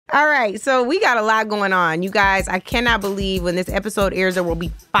right, so we got a lot going on. You guys, I cannot believe when this episode airs, there will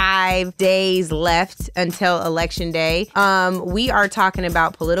be 5 days left until Election Day. We are talking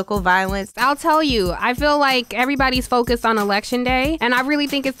about political violence. I'll tell you, I feel like everybody's focused on Election Day, and I really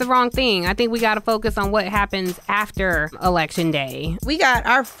think it's the wrong thing. I think we got to focus on what happens after Election Day. We got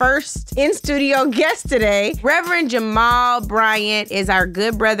our first in-studio guest today. Reverend Jamal Bryant is our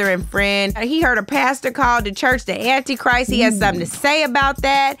good brother and friend. He heard a pastor called the church the Antichrist. He has something to say about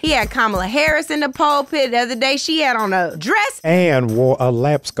that. He had Kamala Harris in the pulpit the other day. She had on a dress. And wore a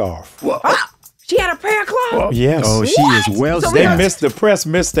lap scarf. She had a prayer cloth? Yes. Oh, she is well. So the press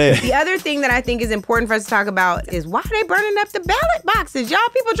missed that. The other thing that I think is important for us to talk about is why they burning up the ballot boxes. Y'all,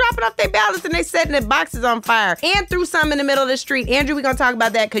 people dropping off their ballots and they setting the boxes on fire and threw some in the middle of the street. Andrew, we're going to talk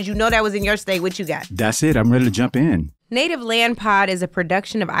about that because you know that was in your state. What you got? That's it. I'm ready to jump in. Native Land Pod is a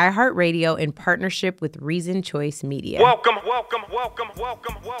production of iHeartRadio in partnership with Reason Choice Media. Welcome.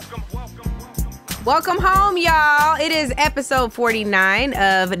 Welcome home, y'all. It is episode 49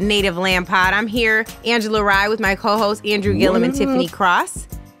 of Native Land Pod. I'm here, Angela Rye, with my co-hosts Andrew Gillum and Tiffany Cross.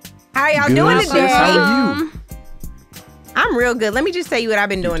 How are y'all doing today? How are you? I'm real good. Let me just tell you what I've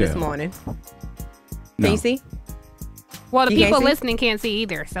been doing this morning. Can you see? Well, the You people can't see? listening can't see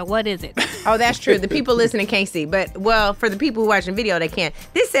either, so what is it? Oh, that's true. The people listening can't see. But, well, for the people who watching video, they can.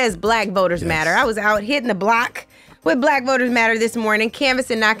 This says Black Voters Matter. I was out hitting the block with Black Voters Matter this morning,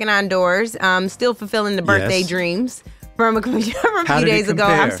 canvassing, knocking on doors, still fulfilling the birthday dreams from a few days ago.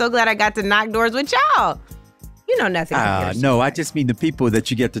 I'm so glad I got to knock doors with y'all. You know nothing. No, I just mean the people that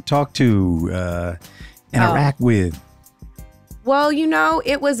you get to talk to, interact with. Well, you know,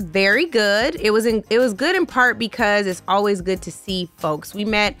 it was very good. It was good in part because it's always good to see folks. We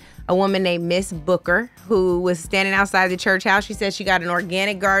met a woman named Miss Booker who was standing outside the church house. She said she got an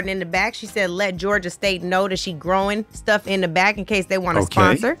organic garden in the back. She said, let Georgia State know that she growing stuff in the back in case they want to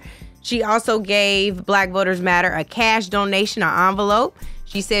sponsor. She also gave Black Voters Matter a cash donation, an envelope.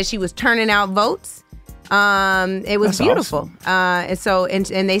 She said she was turning out votes. It was beautiful. Awesome.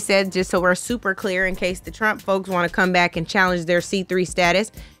 And they said, just so we're super clear, in case the Trump folks want to come back and challenge their C3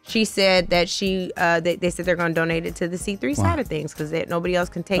 status, she said that they said they're going to donate it to the C3 side of things because nobody else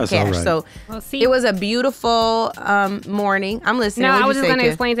can take cash. Right. So it was a beautiful morning. I'm listening. No, I was just going to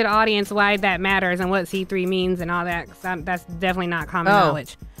explain to the audience why that matters and what C3 means and all that, because that's definitely not common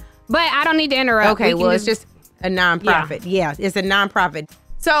knowledge. But I don't need to interrupt. Okay, well, it's just a nonprofit. Yeah, it's a nonprofit.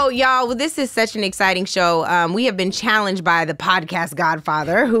 So, y'all, this is such an exciting show. We have been challenged by the podcast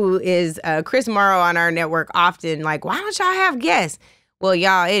godfather, who is Chris Morrow on our network often. Like, why don't y'all have guests? Well,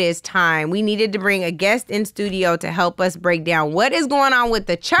 y'all, it is time. We needed to bring a guest in studio to help us break down what is going on with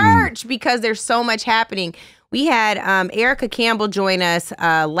the church because there's so much happening. We had Erica Campbell join us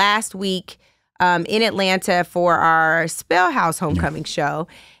last week in Atlanta for our Spell House Homecoming show.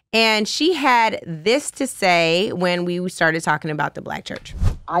 And she had this to say when we started talking about the Black church.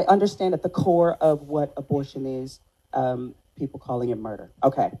 I understand at the core of what abortion is, people calling it murder.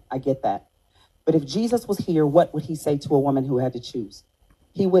 Okay, I get that. But if Jesus was here, what would he say to a woman who had to choose?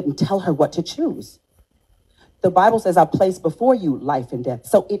 He wouldn't tell her what to choose. The Bible says, I place before you life and death.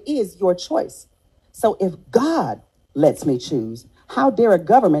 So it is your choice. So if God lets me choose, how dare a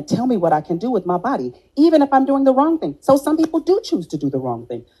government tell me what I can do with my body, even if I'm doing the wrong thing? So some people do choose to do the wrong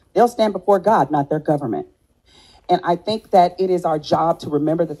thing. They'll stand before God, not their government. And I think that it is our job to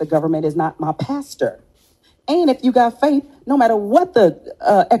remember that the government is not my pastor. And if you got faith, no matter what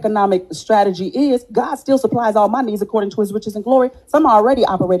the economic strategy is, God still supplies all my needs according to his riches and glory. So I'm already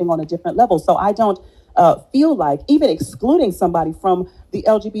operating on a different level. So I don't feel like even excluding somebody from the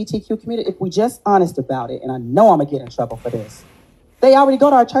LGBTQ community, if we just honest about it, and I know I'm going to get in trouble for this, they already go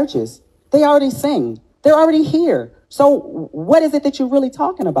to our churches. They already sing. They're already here. So what is it that you're really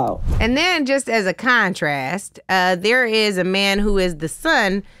talking about? And then just as a contrast, there is a man who is the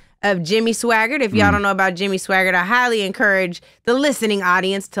son of Jimmy Swaggart. If y'all don't know about Jimmy Swaggart, I highly encourage the listening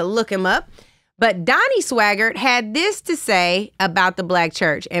audience to look him up. But Donnie Swaggart had this to say about the Black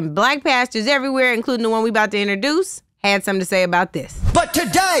church. And Black pastors everywhere, including the one we about to introduce, had something to say about this. But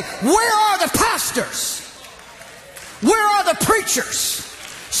today, where are the pastors? Where are the preachers?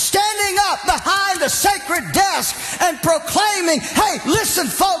 Standing up behind the sacred desk and proclaiming, hey, listen,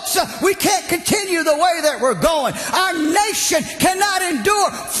 folks, we can't continue the way that we're going. Our nation cannot endure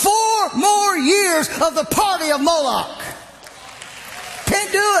 4 more years of the party of Moloch.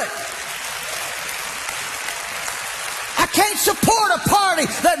 Can't do it. I can't support a party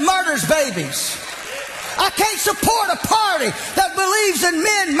that murders babies. I can't support a party that believes in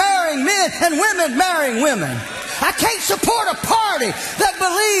men marrying men and women marrying women. I can't support a party that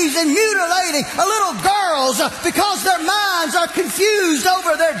believes in mutilating little girls because their minds are confused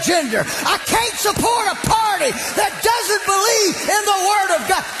over their gender. I can't support a party that doesn't believe in the Word of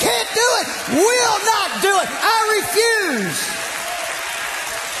God. Can't do it. Will not do it. I refuse.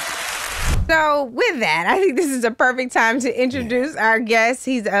 So with that, I think this is a perfect time to introduce our guest.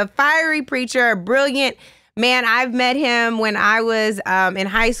 He's a fiery preacher, a brilliant man. I've met him when I was in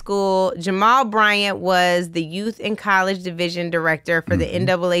high school. Jamal Bryant was the youth and college division director for the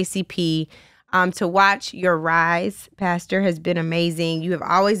NAACP. To watch your rise, Pastor, has been amazing. You have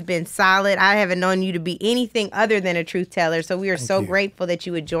always been solid. I haven't known you to be anything other than a truth teller. So we are so grateful that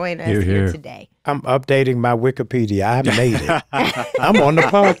you would join us here today. I'm updating my Wikipedia. I made it. I'm on the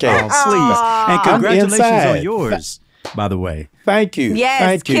podcast. Please. And congratulations on yours, by the way. Thank you. Yes,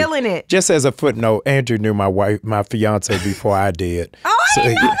 Thank you. killing it. Just as a footnote, Andrew knew my wife, my fiance, before I did. Oh, I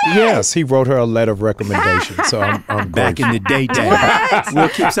didn't know that. Yes, he wrote her a letter of recommendation. So I'm Back grateful. in the day, we'll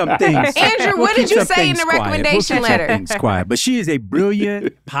keep some things. Andrew, what did you say in the recommendation letter? We'll keep some things quiet. But she is a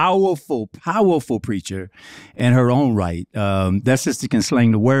brilliant, powerful preacher in her own right. That sister can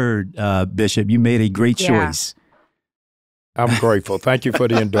sling the word, Bishop. You made a great choice. I'm grateful. Thank you for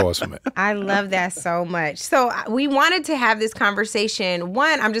the endorsement. I love that so much. So we wanted to have this conversation.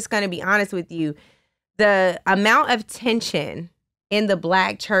 One, I'm just going to be honest with you. The amount of tension in the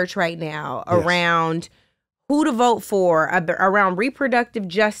Black church right now around who to vote for, around reproductive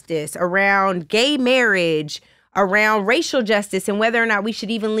justice, around gay marriage, around racial justice, and whether or not we should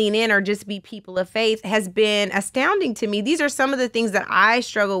even lean in or just be people of faith has been astounding to me. These are some of the things that I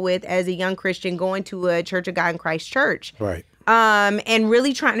struggle with as a young Christian going to a Church of God in Christ church. Right. And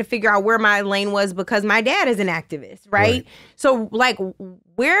really trying to figure out where my lane was because my dad is an activist, right? So like,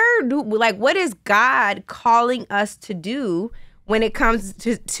 what is God calling us to do when it comes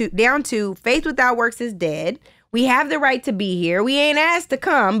to down to faith without works is dead? We have the right to be here. We ain't asked to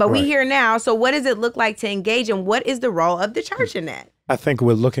come, but we here now. So what does it look like to engage, and what is the role of the church in that? I think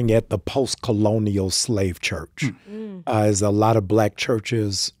we're looking at the post-colonial slave church. As a lot of Black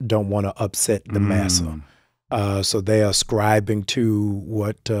churches don't want to upset the massa. So they are ascribing to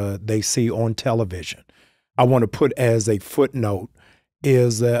what they see on television. I want to put as a footnote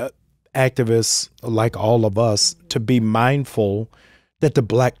is activists, like all of us, to be mindful that the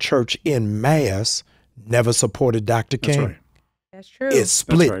Black church in mass never supported Dr. King. That's true. It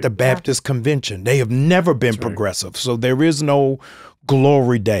split the Baptist convention. They have never been progressive. So there is no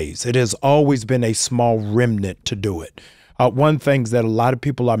glory days. It has always been a small remnant to do it. One thing that a lot of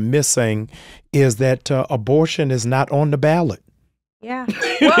people are missing is that abortion is not on the ballot. Yeah.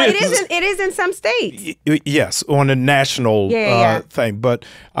 Well, it is in some states. Yes, on a national thing. But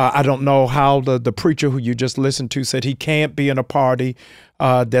I don't know how the preacher who you just listened to said he can't be in a party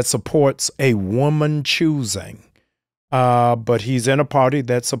that supports a woman choosing. But he's in a party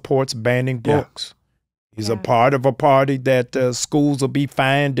that supports banning books. He's a part of a party that schools will be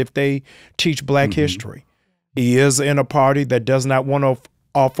fined if they teach Black history. He is in a party that does not want to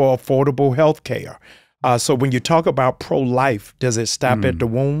offer affordable health care. So when you talk about pro-life, does it stop at the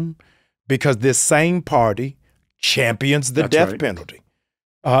womb? Because this same party champions the death penalty.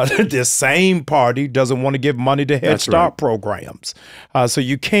 This same party doesn't want to give money to Head Start programs. So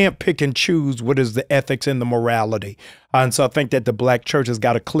you can't pick and choose what is the ethics and the morality. And so I think that the Black church has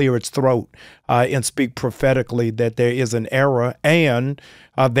got to clear its throat and speak prophetically that there is an error, and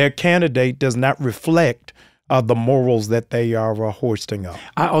their candidate does not reflect the morals that they are hoisting up.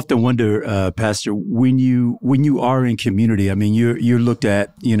 I often wonder, Pastor, when you are in community, I mean, you're looked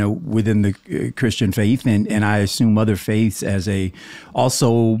at, within the Christian faith, and I assume other faiths as a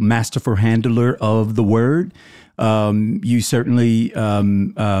also masterful handler of the word. You certainly are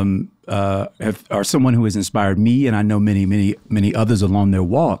someone who has inspired me, and I know many others along their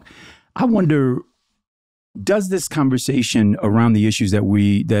walk. I wonder, does this conversation around the issues that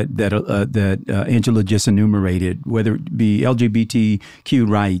Angela just enumerated, whether it be LGBTQ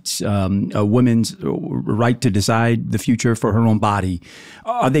rights, a women's right to decide the future for her own body,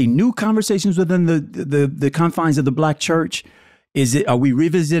 are they new conversations within the confines of the Black church? Are we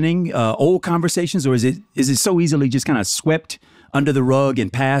revisiting old conversations, or is it so easily just kind of swept under the rug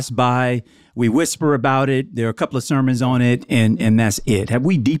and passed by? We whisper about it. There are a couple of sermons on it, and that's it. Have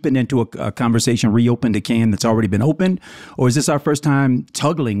we deepened into a conversation, reopened a can that's already been opened? Or is this our first time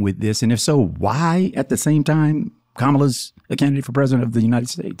tuggling with this? And if so, why at the same time Kamala's a candidate for president of the United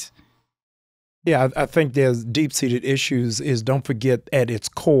States? Yeah, I think there's deep-seated issues. Don't forget, at its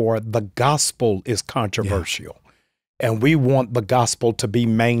core, the gospel is controversial. And we want the gospel to be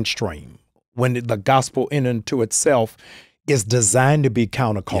mainstream, when the gospel in and to itself is designed to be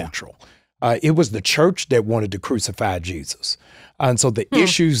countercultural. It was the church that wanted to crucify Jesus. And so the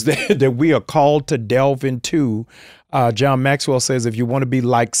issues that we are called to delve into, John Maxwell says, if you want to be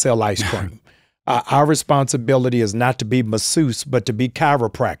like, sell ice cream. Our responsibility is not to be masseuse, but to be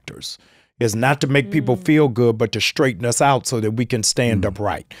chiropractors. It's not to make people feel good, but to straighten us out so that we can stand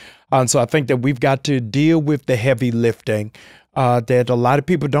upright. And so I think that we've got to deal with the heavy lifting, that a lot of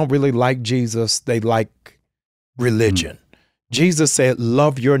people don't really like Jesus. They like religion. Jesus said,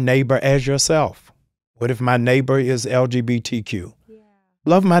 love your neighbor as yourself. What if my neighbor is LGBTQ? Yeah.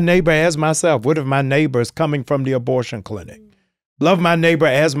 Love my neighbor as myself. What if my neighbor is coming from the abortion clinic? Love my neighbor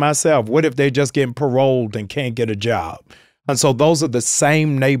as myself. What if they're just getting paroled and can't get a job? And so those are the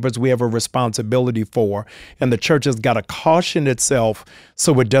same neighbors we have a responsibility for. And the church has got to caution itself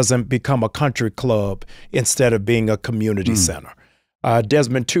so it doesn't become a country club instead of being a community center.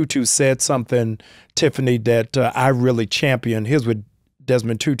 Desmond Tutu said something, Tiffany, that I really champion. Here's what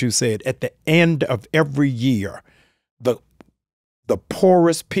Desmond Tutu said. At the end of every year, the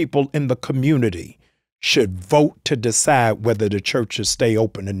poorest people in the community should vote to decide whether the church should stay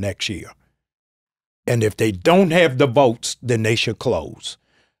open the next year. And if they don't have the votes, then they should close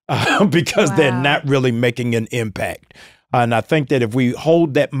because they're not really making an impact. And I think that if we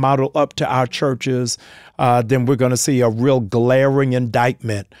hold that model up to our churches, then we're going to see a real glaring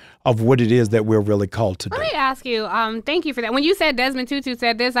indictment of what it is that we're really called to do. Let me ask you, thank you for that. When you said Desmond Tutu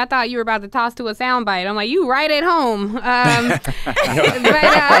said this, I thought you were about to toss to a soundbite. I'm like, you right at home. But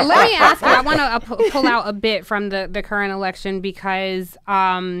let me ask you, I want to pull out a bit from the current election because,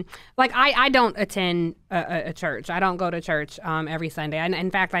 I don't attend a church. I don't go to church every Sunday.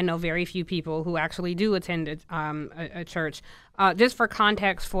 In fact, I know very few people who actually do attend a church. Just for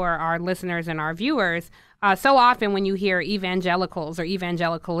context for our listeners and our viewers, so often when you hear evangelicals or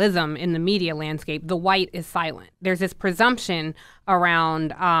evangelicalism in the media landscape, the white is silent. There's this presumption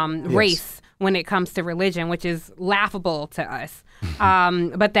around race when it comes to religion, which is laughable to us.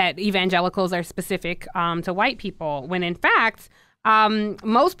 But that evangelicals are specific to white people, when in fact,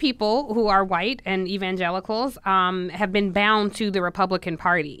 most people who are white and evangelicals have been bound to the Republican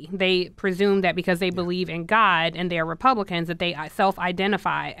Party. They presume that because they believe in God and they're Republicans that they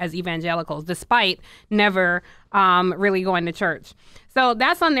self-identify as evangelicals, despite never really going to church. So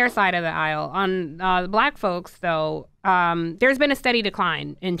that's on their side of the aisle. On Black folks, though, there's been a steady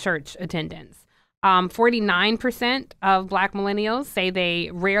decline in church attendance. 49% of Black millennials say they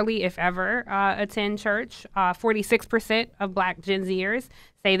rarely, if ever, attend church. 46% of Black Gen Zers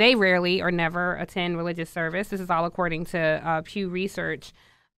say they rarely or never attend religious service. This is all according to Pew Research.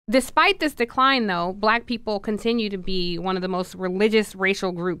 Despite this decline, though, Black people continue to be one of the most religious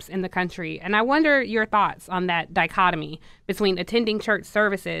racial groups in the country. And I wonder your thoughts on that dichotomy between attending church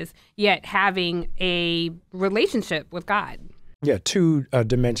services yet having a relationship with God. Yeah, two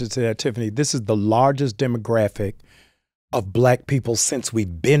dimensions to that, Tiffany. This is the largest demographic of Black people since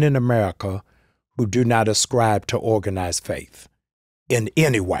we've been in America who do not ascribe to organized faith in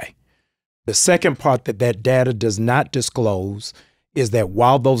any way. The second part that data does not disclose is that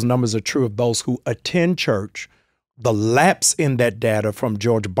while those numbers are true of those who attend church, the lapse in that data from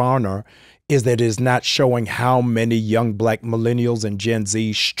George Barner is that it is not showing how many young Black millennials and Gen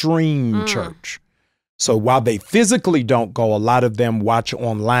Z stream church. So while they physically don't go, a lot of them watch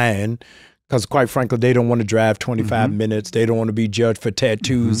online because, quite frankly, they don't want to drive 25 minutes. They don't want to be judged for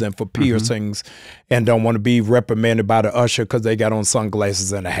tattoos and for piercings and don't want to be reprimanded by the usher because they got on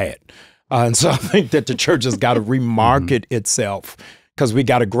sunglasses and a hat. And so I think that the church has got to remarket itself because we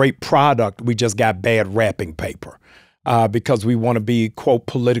got a great product. We just got bad wrapping paper because we want to be, quote,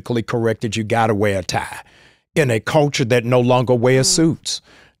 politically correct that you got to wear a tie in a culture that no longer wears suits.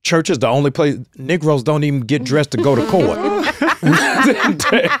 Church is the only place. Negroes don't even get dressed to go to court.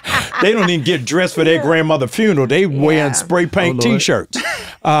 They don't even get dressed for their grandmother's funeral. They wearing spray paint T-shirts.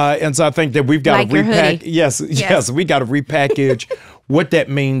 And so I think that we've got to repack. Yes, we got to repackage what that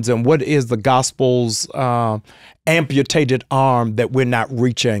means and what is the gospel's amputated arm that we're not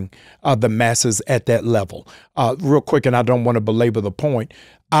reaching the masses at that level. Real quick, and I don't want to belabor the point.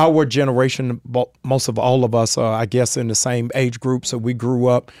 Our generation, most of all of us are, I guess, in the same age group. So we grew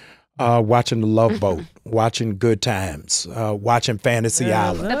up watching The Love Boat, watching Good Times, watching Fantasy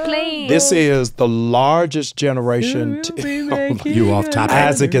Island. The plane. This is the largest generation. You off topic.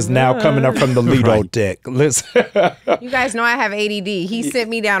 Isaac is now coming up from the Lido deck. Listen. You guys know I have ADD. He sent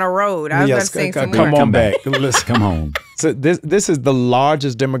me down a road. I was about to sing some come more. on back. Listen. Come home. So this is the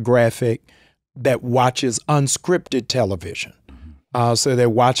largest demographic that watches unscripted television. So they're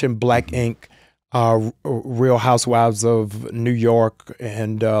watching Black Ink, Real Housewives of New York,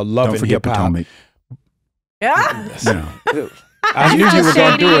 and Love and Hip Hop. Potomac. Yeah. I knew you were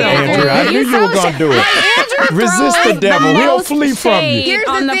going to do it, Andrew. I knew you were going to do it. Resist the devil. He'll flee from you. Here's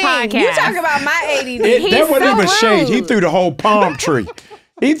on the the thing. podcast. You talk about my ADD. That wasn't so even shade. He rude. threw the whole palm tree.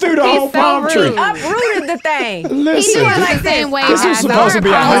 He threw the whole so palm rude. tree. Uprooted the thing. Listen, He do it like the same way. this is supposed to be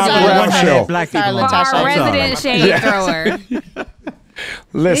a highbrow show. Black people Sorry, on Latasha. Our I'm sorry. resident shade thrower.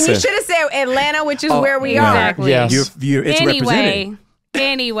 And Listen. you should have said Atlanta, which is where we are. Exactly. Yes. It's represented.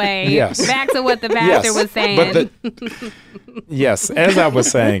 Anyway, Yes. back to what the pastor was saying. But yes, as I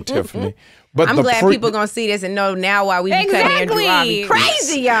was saying, Tiffany. But I'm glad people are going to see this and know now why we be cutting Andrew off. He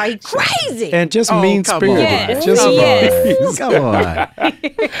crazy, y'all. He crazy. and just Oh, mean come spirited. on. Just Yes. Come on.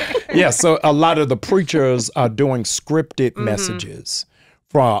 yeah, so a lot of the preachers are doing scripted messages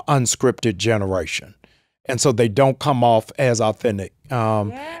for our unscripted generation. And so they don't come off as authentic.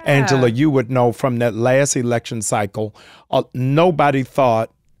 Angela, you would know from that last election cycle, nobody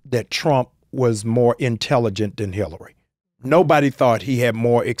thought that Trump was more intelligent than Hillary. Nobody thought he had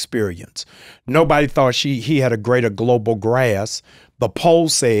more experience. Nobody thought he had a greater global grasp. The poll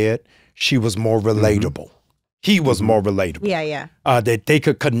said she was more relatable. He was more relatable. Yeah. That they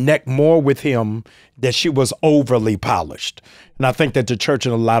could connect more with him, that she was overly polished. And I think that the church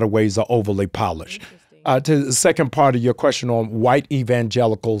in a lot of ways are overly polished. To the second part of your question on white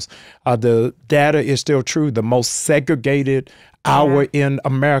evangelicals, the data is still true. The most segregated hour in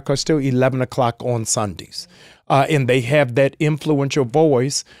America is still 11 o'clock on Sundays. And they have that influential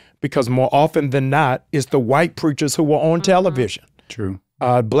voice because more often than not, it's the white preachers who are on television. True.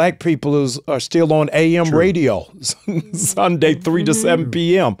 Black people are still on AM radio Sunday 3 to 7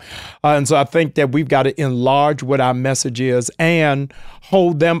 p.m. And so I think that we've got to enlarge what our message is and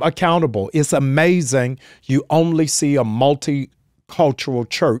hold them accountable. It's amazing you only see a multicultural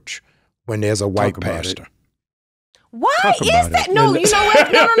church when there's a white pastor. Why Talk is about that? it. No, you know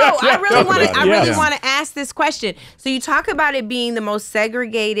what? No. I really want to. I really Yeah. want to ask this question. So you talk about it being the most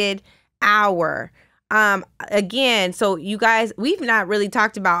segregated hour. Again, so you guys, we've not really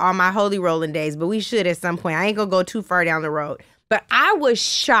talked about all my holy rolling days, but we should at some point. I ain't gonna go too far down the road. But I was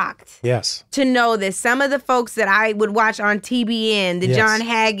shocked to know that some of the folks that I would watch on TBN, the John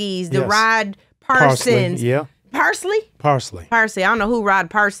Haggees, the Rod Parsons, Parsley. I don't know who Rod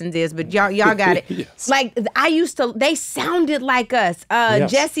Parsons is, but y'all got it. Yes. Like they sounded like us.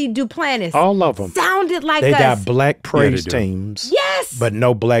 Jesse Duplantis. All of them sounded like They us. got black praise teams. Yes. But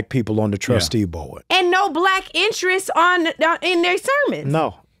no black people on the trustee board. And no black interest in their sermons.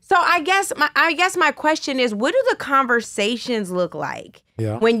 No. So I guess my question is, what do the conversations look like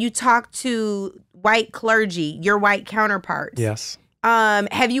when you talk to white clergy, your white counterparts? Yes.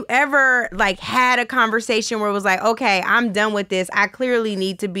 Have you ever had a conversation where it was like, okay, I'm done with this. I clearly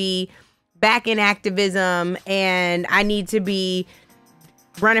need to be back in activism and I need to be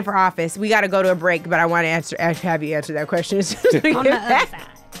running for office. We got to go to a break, but I want to have you answer that question as soon as we get back.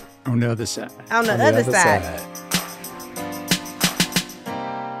 On the other side. On the other side.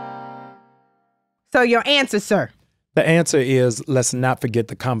 So your answer, sir? The answer is, let's not forget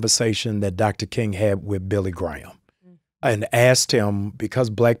the conversation that Dr. King had with Billy Graham and asked him, because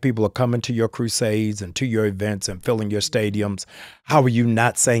black people are coming to your crusades and to your events and filling your stadiums, how are you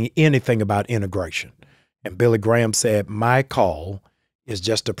not saying anything about integration? And Billy Graham said, my call is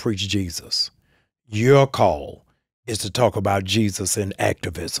just to preach Jesus. Your call is to talk about Jesus in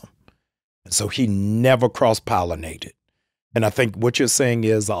activism. And so he never cross-pollinated. And I think what you're saying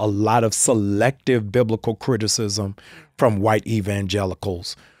is a lot of selective biblical criticism from white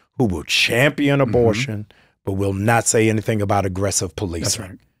evangelicals who will champion abortion, but will not say anything about aggressive policing. That's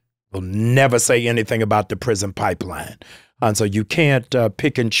right. Will never say anything about the prison pipeline. And so you can't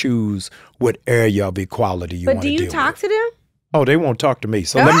pick and choose what area of equality you want to deal with. But do you talk to them? Oh, they won't talk to me.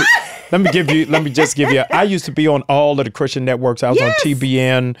 So let me just give you. I used to be on all of the Christian networks. I was on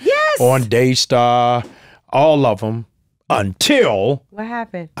TBN, on Daystar, all of them. Until what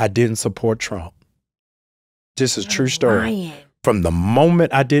happened? I didn't support Trump. This is a true story. Ryan. From the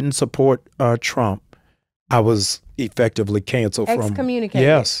moment I didn't support Trump, I was effectively canceled from. Excommunicated.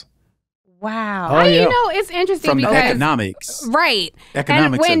 Yes. Wow. You know, it's interesting from because the economics. Right.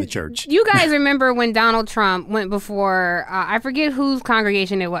 Economics and of the church. You guys remember when Donald Trump went before, I forget whose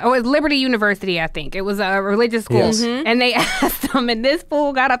congregation it was. Oh, it was Liberty University, I think. It was a religious school. Yes. And they asked him, and this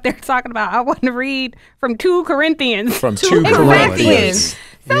fool got up there talking about, I want to read from 2 Corinthians. From 2 Corinthians. Corinthians.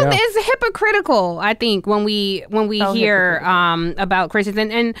 So it's hypocritical, I think, when we hear about Christians.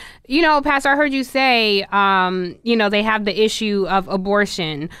 And you know, Pastor, I heard you say, you know, they have the issue of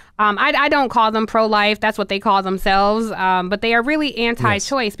abortion. I don't call them pro-life. That's what they call themselves. But they are really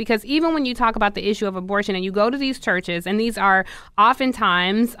anti-choice because even when you talk about the issue of abortion and you go to these churches, and these are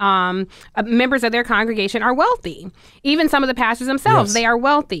oftentimes members of their congregation are wealthy. Even some of the pastors themselves, they are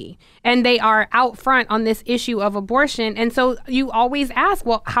wealthy. And they are out front on this issue of abortion. And so you always ask,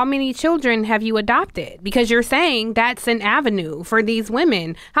 well, how many children have you adopted? Because you're saying that's an avenue for these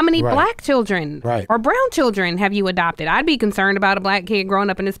women. How many black children or brown children have you adopted? I'd be concerned about a black kid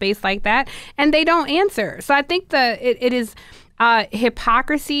growing up in a space like that. And they don't answer. So I think it is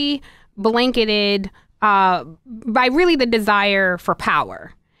hypocrisy blanketed by really the desire for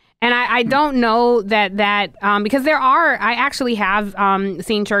power. And I don't know that because I actually have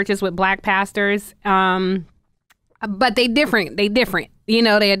seen churches with black pastors, but they different. You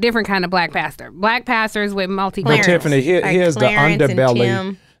know, they a different kind of black pastor. Black pastors with multi. But Tiffany, here's the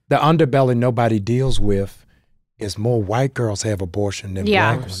underbelly. The underbelly nobody deals with is more white girls have abortion than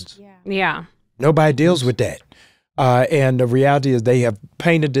black ones. Yeah. Nobody deals with that. And the reality is they have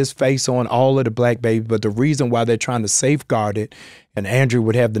painted this face on all of the black babies, but the reason why they're trying to safeguard it, and Andrew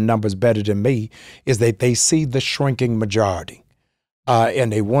would have the numbers better than me, is that they see the shrinking majority.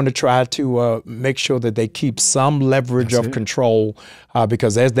 And they want to try to make sure that they keep some leverage of control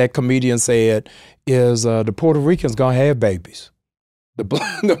because as that comedian said, is the Puerto Ricans going to have babies.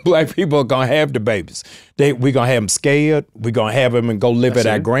 The black people are going to have the babies. We're going to have them scared. We're going to have them and go live at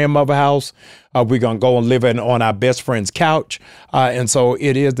our grandmother's house. We're going to go and live on our best friend's couch. And so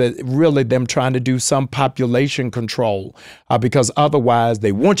it is that really them trying to do some population control because otherwise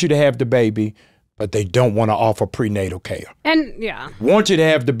they want you to have the baby, but they don't want to offer prenatal care. And want you to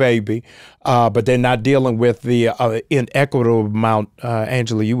have the baby, but they're not dealing with the inequitable amount,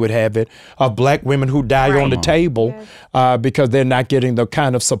 Angela, you would have it, of black women who die on the table because they're not getting the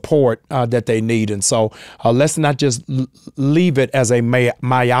kind of support that they need. And so let's not just leave it as a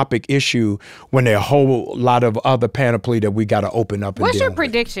myopic issue when there are a whole lot of other panoply that we got to open up and What's your with.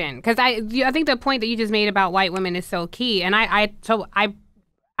 prediction? Because I think the point that you just made about white women is so key. And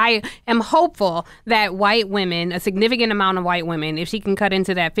I am hopeful that white women, a significant amount of white women, if she can cut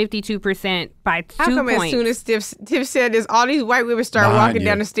into that 52% by 2 points. How come as soon as Tiff said this, all these white women start walking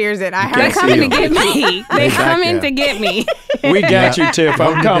down the stairs that I heard? They're coming to get me. They coming to get me. We got you, Tiff.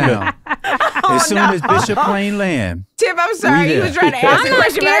 I'm coming. As soon as Bishop Plain land. Tiff, I'm sorry. You was trying to ask the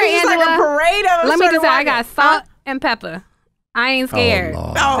question, but it's like a parade of Let me just say, I got salt and pepper. I ain't scared.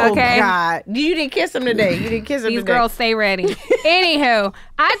 Oh, okay? God. You didn't kiss him today. You didn't kiss him These today. girls stay ready. Anywho,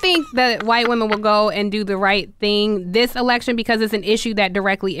 I think that white women will go and do the right thing this election because it's an issue that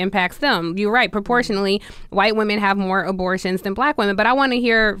directly impacts them. You're right. Proportionally, white women have more abortions than black women. But I want to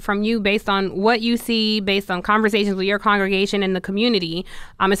hear from you based on what you see, based on conversations with your congregation and the community,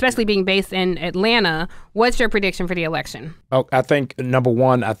 especially being based in Atlanta. What's your prediction for the election? Oh, I think, number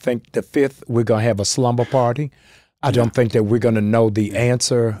one, I think the 5th, we're going to have a slumber party. I don't think that we're going to know the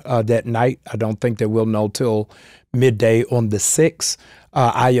answer that night. I don't think that we'll know till midday on the 6th.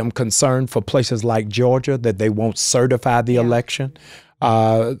 I am concerned for places like Georgia that they won't certify the election.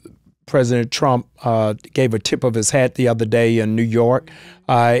 President Trump gave a tip of his hat the other day in New York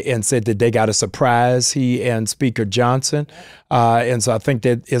and said that they got a surprise, he and Speaker Johnson. And so I think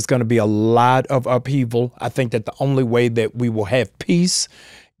that it's going to be a lot of upheaval. I think that the only way that we will have peace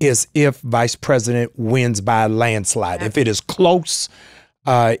is if Vice President wins by a landslide. If it is close,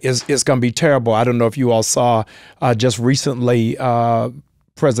 it's going to be terrible. I don't know if you all saw just recently,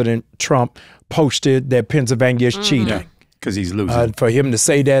 President Trump posted that Pennsylvania is cheating. Because he's losing. For him to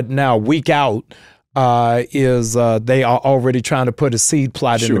say that now, a week out, is they are already trying to put a seed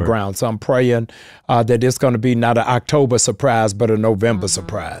plot in the ground. So I'm praying that it's going to be not an October surprise, but a November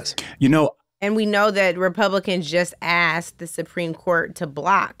surprise. You know, and we know that Republicans just asked the Supreme Court to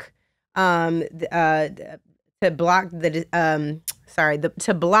block the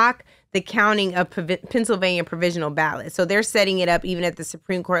counting of Pennsylvania provisional ballots. So they're setting it up even at the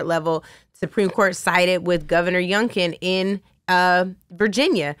Supreme Court level. Supreme Court sided with Governor Youngkin in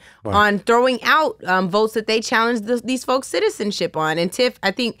Virginia on throwing out votes that they challenged these folks' citizenship on. And Tiff, I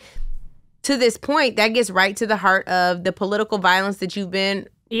think to this point, that gets right to the heart of the political violence that you've been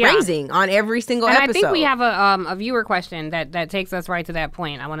raising on every single episode. I think we have a viewer question that takes us right to that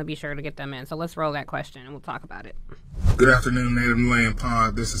point. I want to be sure to get them in. So let's roll that question and we'll talk about it. Good afternoon, Native Land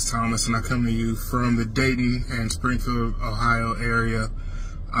Pod. This is Thomas, and I come to you from the Dayton and Springfield, Ohio area.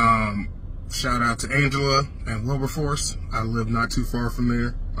 Shout out to Angela and Wilberforce. I live not too far from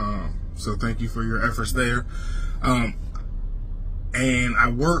there, so thank you for your efforts there. And I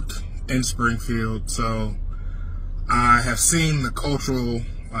work in Springfield, so I have seen the cultural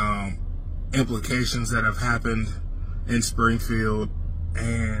implications that have happened in Springfield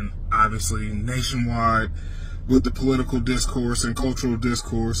and obviously nationwide with the political discourse and cultural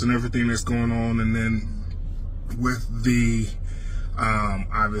discourse and everything that's going on, and then with the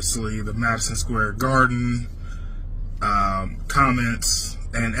obviously the Madison Square Garden comments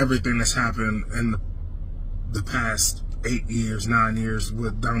and everything that's happened in the past 8 years, 9 years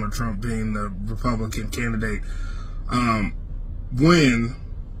with Donald Trump being the Republican candidate. When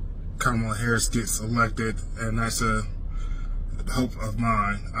Kamala Harris gets elected, and that's a hope of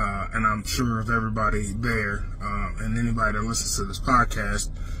mine, and I'm sure of everybody there, and anybody that listens to this podcast,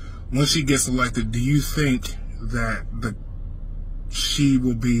 when she gets elected, do you think that she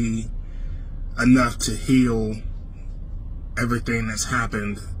will be enough to heal everything that's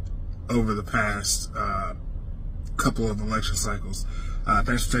happened over the past couple of election cycles?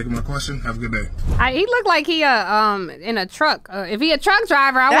 Thanks for taking my question. Have a good day. He looked like he in a truck. If he a truck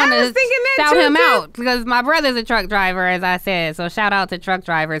driver, I want to shout him out because my brother's a truck driver, as I said. So shout out to truck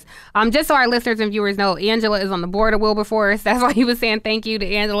drivers. Just so our listeners and viewers know, Angela is on the board of Wilberforce. That's why he was saying thank you to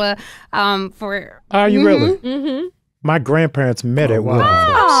Angela for. Are you really? Mm-hmm. My grandparents met at Wilberforce.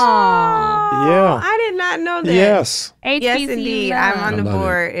 Oh, yeah. I did not know that. Yes. Yes, indeed. I'm on the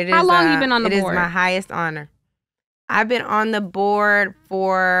board. It is, how long you been on the board? It is my highest honor. I've been on the board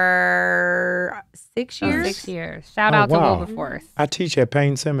for 6 years. 6 years. Shout out to Wilberforce. I teach at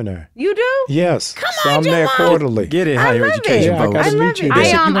Payne Seminary. You do? Yes. Come so on, I'm there quarterly. Get it, higher education, folks. I got to meet you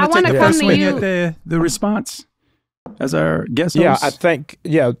there. I want to come to you. The response as our guest host? Yeah, I think,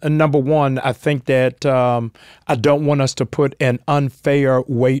 number one, I think that I don't want us to put an unfair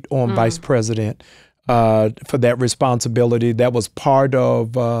weight on Vice President for that responsibility. That was part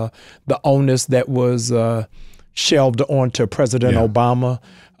of the onus that was shelved onto President Obama,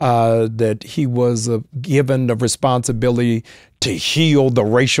 that he was given the responsibility to heal the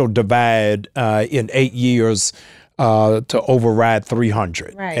racial divide in 8 years to override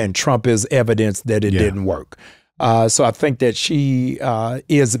 300. Right. And Trump is evidence that it didn't work. So I think that she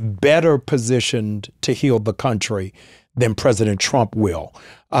is better positioned to heal the country than President Trump will.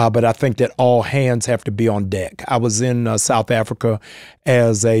 But I think that all hands have to be on deck. I was in South Africa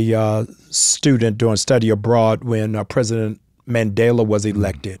as a student doing study abroad when President Mandela was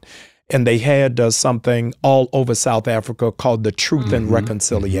elected. And they had something all over South Africa called the Truth and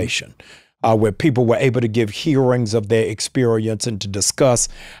Reconciliation, where people were able to give hearings of their experience and to discuss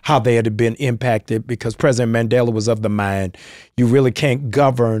how they had been impacted, because President Mandela was of the mind you really can't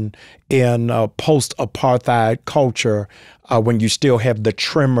govern in a post-apartheid culture when you still have the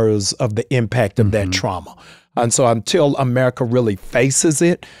tremors of the impact of that trauma. And so until America really faces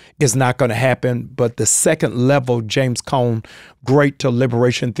it, it's not going to happen. But the second level, James Cone, great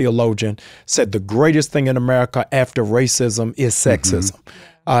liberation theologian, said the greatest thing in America after racism is sexism.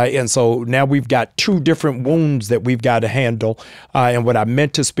 And so now we've got two different wounds that we've got to handle. And what I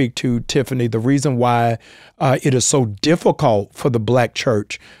meant to speak to, Tiffany, the reason why it is so difficult for the Black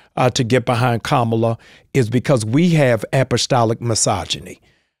church to get behind Kamala is because we have apostolic misogyny.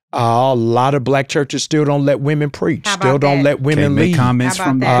 A lot of Black churches still don't let women preach, still don't let women lead. Comments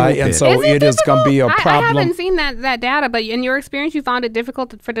from and so it is going to be a problem. I haven't seen that data, but in your experience, you found it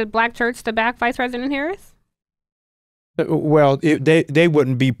difficult for the Black church to back Vice President Harris? Well, they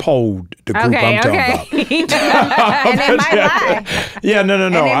wouldn't be polled, the group I'm talking about. And they might lie. Yeah, no.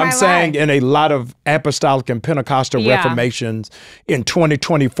 I'm saying in a lot of apostolic and Pentecostal reformations, in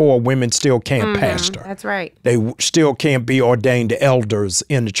 2024, women still can't pastor. That's right. They still can't be ordained elders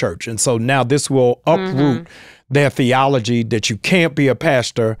in the church. And so now this will uproot their theology that you can't be a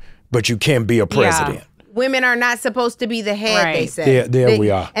pastor, but you can be a president. Yeah. Women are not supposed to be the head, they say. There we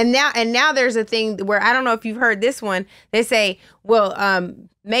are. And now there's a thing where, I don't know if you've heard this one, they say, well,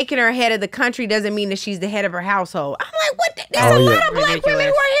 making her head of the country doesn't mean that she's the head of her household. I'm like, what? There's a lot of Black women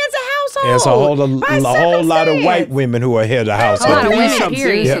who are heads of household. There's a whole lot of white women who are head of household. A lot of women,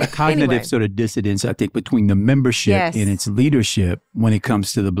 period. Cognitive sort of dissidence, I think, between the membership and its leadership when it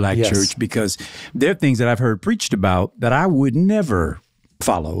comes to the Black church, because there are things that I've heard preached about that I would never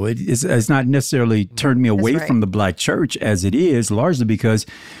follow. It's not necessarily turned me away from the Black church as it is, largely because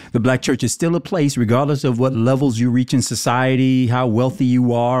the Black church is still a place, regardless of what levels you reach in society, how wealthy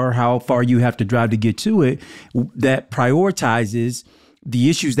you are, how far you have to drive to get to it, that prioritizes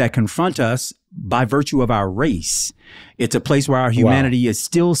the issues that confront us by virtue of our race. It's a place where our humanity is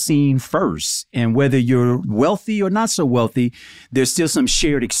still seen first. And whether you're wealthy or not so wealthy, there's still some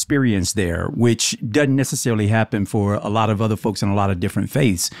shared experience there, which doesn't necessarily happen for a lot of other folks in a lot of different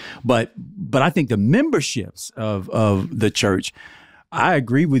faiths. But I think the memberships of the church I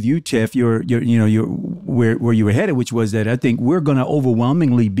agree with you, Tiff. You're where you were headed, which was that I think we're going to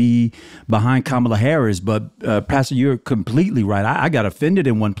overwhelmingly be behind Kamala Harris. But Pastor, you're completely right. I got offended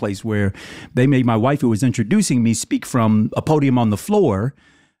in one place where they made my wife, who was introducing me, speak from a podium on the floor,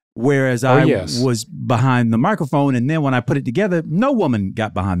 whereas I was behind the microphone. And then when I put it together, no woman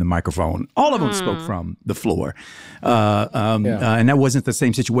got behind the microphone. All of them spoke from the floor, and that wasn't the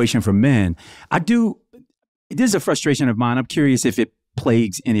same situation for men. This is a frustration of mine. I'm curious if it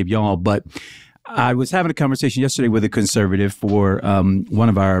plagues any of y'all, but I was having a conversation yesterday with a conservative for one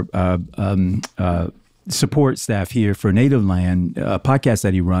of our support staff here for Native Land, a podcast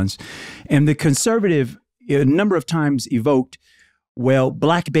that he runs. And the conservative a number of times evoked, well,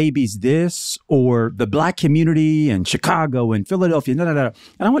 black babies this, or the black community in Chicago and Philadelphia, And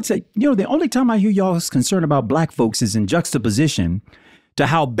I want to say, the only time I hear y'all's concern about black folks is in juxtaposition to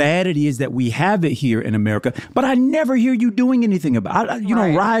how bad it is that we have it here in America. But I never hear you doing anything about it. You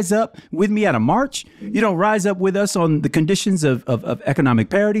don't rise up with me at a march. You don't rise up with us on the conditions of economic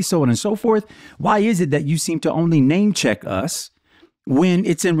parity, so on and so forth. Why is it that you seem to only name check us when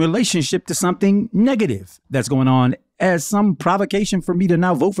it's in relationship to something negative that's going on as some provocation for me to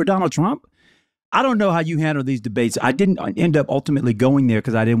now vote for Donald Trump? I don't know how you handle these debates. I didn't end up ultimately going there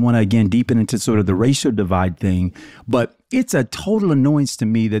because I didn't want to, again, deepen into sort of the racial divide thing. But it's a total annoyance to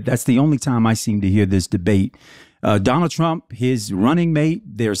me that that's the only time I seem to hear this debate. Donald Trump, his running mate,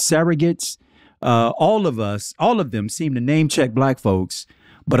 their surrogates, all of them seem to name check black folks,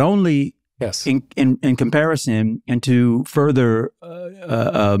 but only in comparison and to further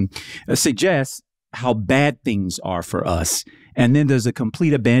suggest how bad things are for us. And then there's a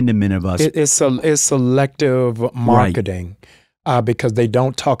complete abandonment of us. It's selective marketing because they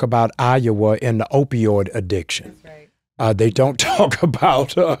don't talk about Iowa and the opioid addiction. That's right. They don't talk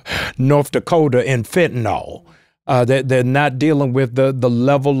about North Dakota and fentanyl. They're not dealing with the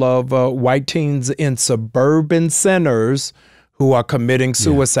level of white teens in suburban centers who are committing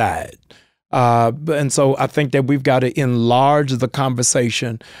suicide. And so I think that we've got to enlarge the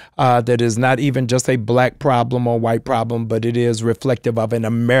conversation that is not even just a black problem or white problem, but it is reflective of an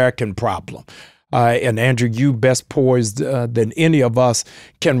American problem. And Andrew, you best poised than any of us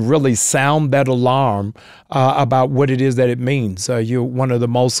can really sound that alarm about what it is that it means. You're one of the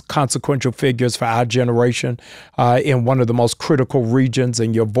most consequential figures for our generation in one of the most critical regions,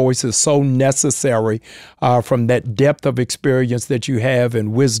 and your voice is so necessary from that depth of experience that you have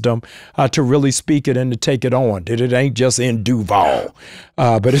and wisdom to really speak it and to take it on. That it ain't just in Duval,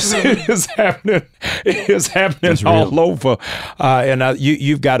 but it's happening. It's happening all over, and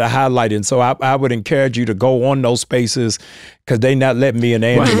you've got to highlight it. And so I would encourage you to go on those spaces because they not letting me and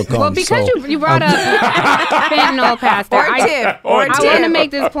Angela come. Well, because you brought up fentanyl, Pastor. I want to make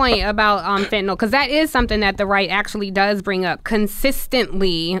this point about fentanyl because that is something that the right actually does bring up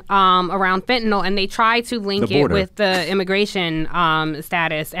consistently around fentanyl, and they try to link it with the immigration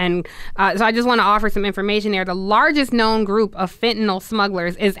status. And so I just want to offer some information there. The largest known group of fentanyl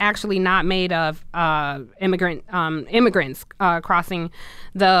smugglers is actually not made of immigrants crossing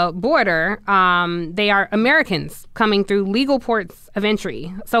the border. They are Americans coming through legal ports of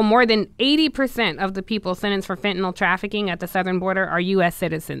entry. So more than 80% of the people sentenced for fentanyl trafficking at the southern border are U.S.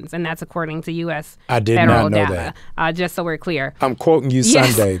 citizens, and that's according to U.S. federal data. Just so we're clear. I'm quoting you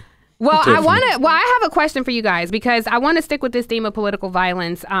Sunday. Well, I have a question for you guys because I want to stick with this theme of political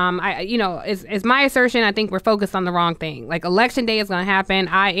violence. Is my assertion, I think we're focused on the wrong thing. Like election day is going to happen.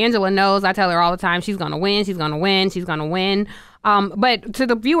 Angela knows, I tell her all the time, she's going to win, she's going to win, she's going to win. But to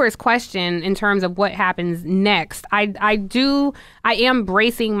the viewer's question, in terms of what happens next, I am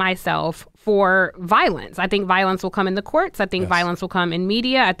bracing myself for violence. I think violence will come in the courts. I think violence will come in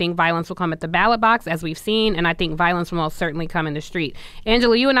media. I think violence will come at the ballot box, as we've seen. And I think violence will most certainly come in the street.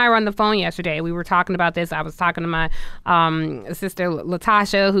 Angela, you and I were on the phone yesterday. We were talking about this. I was talking to my sister,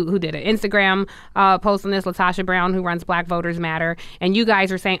 Latasha, who did an Instagram post on this, Latasha Brown, who runs Black Voters Matter. And you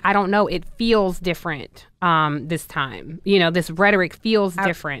guys are saying, I don't know, it feels different this time. This rhetoric feels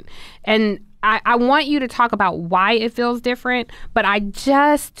different. And I want you to talk about why it feels different, but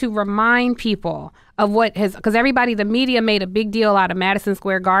to remind people of what because everybody, the media made a big deal out of Madison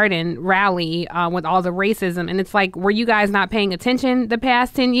Square Garden rally with all the racism. And it's like, were you guys not paying attention the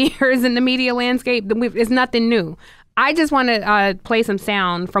past 10 years in the media landscape? It's nothing new. I just want to play some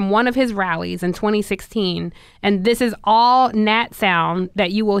sound from one of his rallies in 2016. And this is all Nat sound that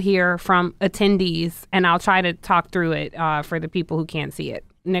you will hear from attendees. And I'll try to talk through it for the people who can't see it.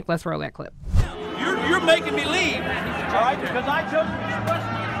 Nick, let's roll that clip. You're making me leave, all right? Because I chose to be a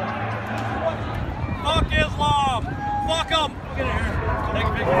Western. Fuck Islam. Fuck them. Get in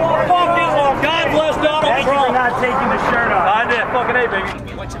here. Fuck Islam. God bless Donald Trump. not taking the shirt off. I did. Fucking A, baby.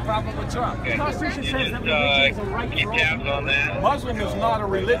 What's your problem with Trump? The Constitution says that religion is a right to on that. Muslim is not a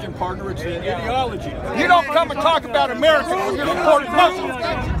religion, partner. It's an ideology. You don't come and talk about America when you're supporting Muslims.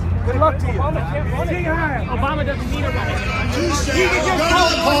 Good luck to you. Obama doesn't need a religion. Tuesday, go to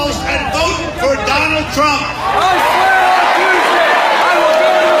the polls and vote for Donald Trump. I swear on Tuesday, I will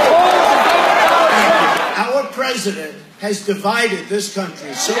go to the polls and vote for Donald Trump. Our president has divided this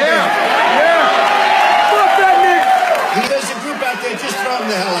country so Yeah. bad. Fuck that nigga. There's a group out there, just throw him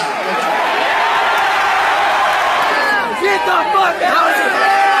the hell out. Get the fuck out of here.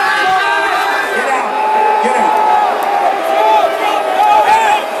 Get out. Get out.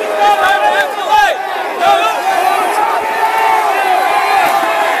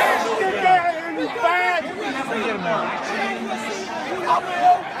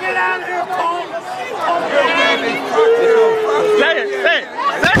 Get out of here, Paul. Say it, say it,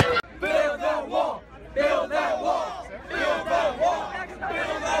 say it. Build that wall, build that wall, build that wall,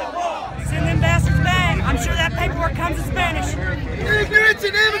 build that wall. Send them bastards back. I'm sure that paperwork comes in Spanish. Ignorance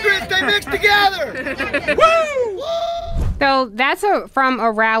and immigrants, they mix together. Woo! So that's from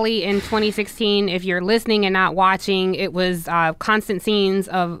a rally in 2016. If you're listening and not watching, it was constant scenes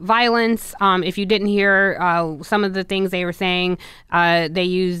of violence. If you didn't hear some of the things they were saying, they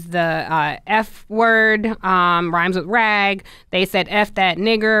used the F word, rhymes with rag. They said F that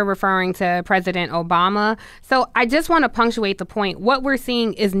nigger, referring to President Obama. So I just want to punctuate the point. What we're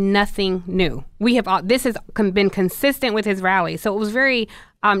seeing is nothing new. We have this has been consistent with his rally. So it was very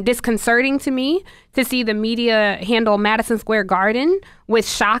disconcerting to me to see the media handle Madison Square Garden with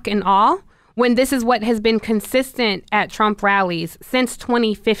shock and awe when this is what has been consistent at Trump rallies since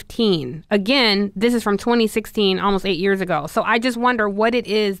 2015. Again, this is from 2016, almost 8 years ago. So I just wonder what it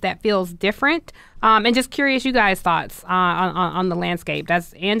is that feels different. And just curious, you guys' thoughts on the landscape.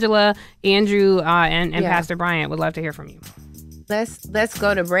 That's Angela, Andrew, and Pastor Bryant. Would love to hear from you. Let's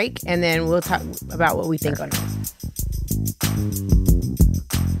go to break, and then we'll talk about what we think on it.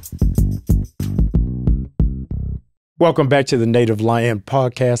 Welcome back to the Native Land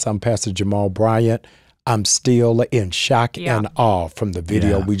Podcast. I'm Pastor Jamal Bryant. I'm still in shock and awe from the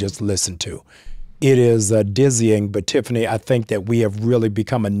video we just listened to. It is dizzying, but Tiffany, I think that we have really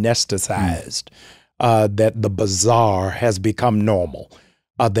become anesthetized, that the bizarre has become normal,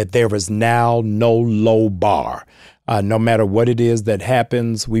 that there is now no low bar. No matter what it is that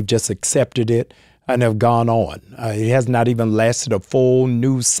happens, we've just accepted it and have gone on. It has not even lasted a full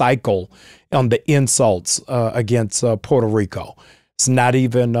news cycle on the insults against Puerto Rico. It's not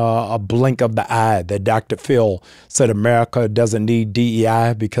even a blink of the eye that Dr. Phil said America doesn't need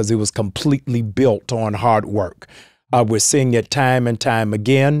DEI because it was completely built on hard work. We're seeing it time and time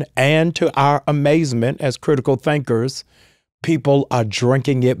again. And to our amazement as critical thinkers, people are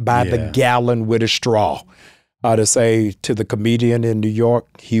drinking it by the gallon with a straw. To say to the comedian in New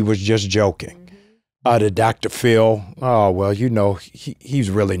York, he was just joking. To Dr. Phil, oh, well, you know,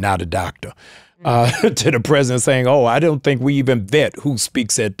 he's really not a doctor. To the president saying, oh, I don't think we even vet who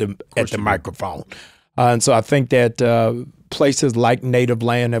speaks at the microphone. And so I think that places like Native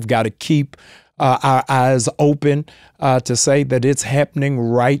Land have got to keep our eyes open to say that it's happening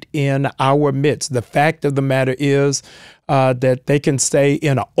right in our midst. The fact of the matter is that they can say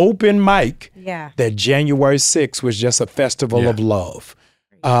in an open mic that January 6th was just a festival of love.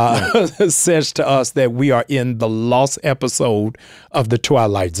 Says to us that we are in the lost episode of the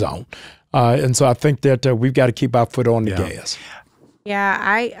Twilight Zone. And so I think that we've got to keep our foot on the gas.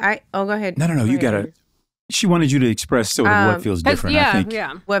 Yeah, oh, go ahead. No, you got to. She wanted you to express sort of what feels different, I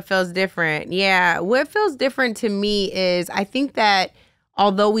think. What feels different. Yeah, what feels different to me is I think that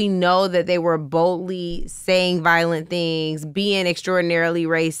although we know that they were boldly saying violent things, being extraordinarily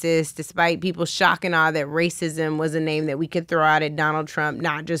racist, despite people shock and awe that racism was a name that we could throw out at Donald Trump,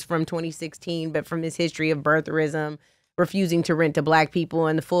 not just from 2016, but from his history of birtherism, refusing to rent to black people,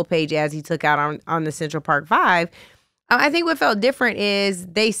 and the full page ads he took out on the Central Park 5. I think what felt different is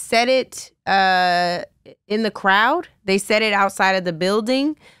they said it in the crowd. They said it outside of the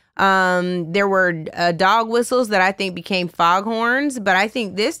building. There were dog whistles that I think became foghorns. But I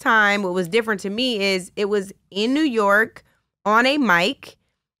think this time what was different to me is it was in New York on a mic,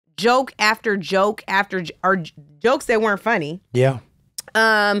 joke after joke or jokes that weren't funny. Yeah.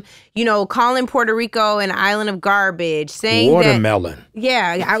 Calling Puerto Rico an island of garbage, saying watermelon.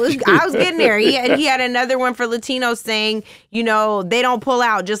 I was getting there. He had another one for Latinos saying, they don't pull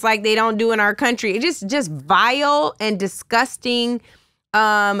out just like they don't do in our country. It just vile and disgusting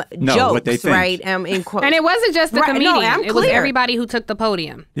jokes, what they think. Right? And it wasn't just the comedian. It was everybody who took the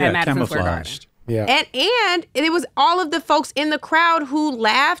podium at Madison Square Garden. Yeah. And it was all of the folks in the crowd who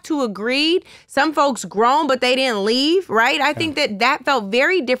laughed, who agreed. Some folks groaned, but they didn't leave, right? I think that felt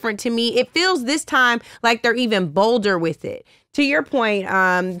very different to me. It feels this time like they're even bolder with it. To your point,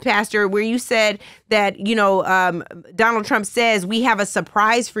 Pastor, where you said that, Donald Trump says, we have a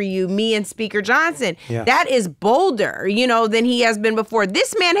surprise for you, me and Speaker Johnson. Yeah. That is bolder, than he has been before.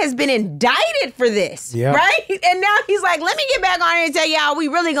 This man has been indicted for this, right? And now he's like, let me get back on here and tell y'all, we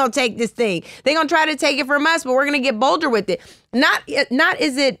really going to take this thing. They're going to try to take it from us, but we're going to get bolder with it. Not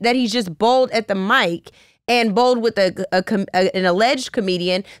is it that he's just bold at the mic and bold with an alleged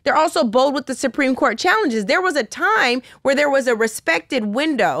comedian. They're also bold with the Supreme Court challenges. There was a time where there was a respected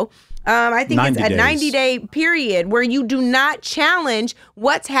window. I think it's a 90-day period where you do not challenge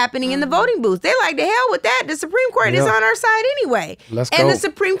what's happening in the voting booth. They're like, the hell with that. The Supreme Court is on our side anyway. Let's go. And the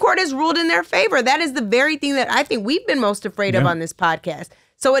Supreme Court has ruled in their favor. That is the very thing that I think we've been most afraid of on this podcast.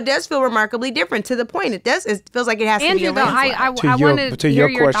 So it does feel remarkably different. To the point, it feels like it has to be a landslide. I want to hear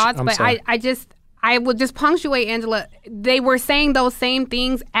your thoughts, but I will just punctuate, Angela. They were saying those same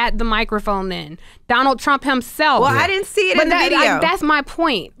things at the microphone then. Donald Trump himself. Well, I didn't see it in the video. That's my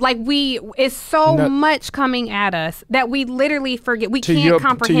point. Like, it's so much coming at us that we literally forget. We can't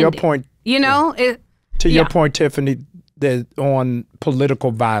comprehend it. To your point. To your point, Tiffany, that on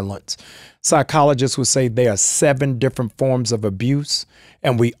political violence, psychologists would say there are 7 different forms of abuse,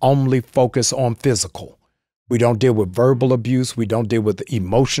 and we only focus on physical. We don't deal with verbal abuse. We don't deal with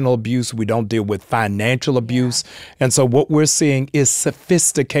emotional abuse. We don't deal with financial abuse. And so what we're seeing is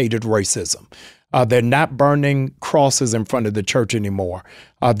sophisticated racism. They're not burning crosses in front of the church anymore.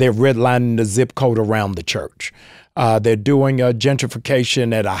 They're redlining the zip code around the church. They're doing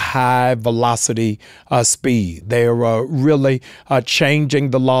gentrification at a high velocity speed. They're really changing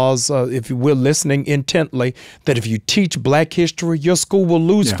the laws. If we're listening intently, that if you teach Black history, your school will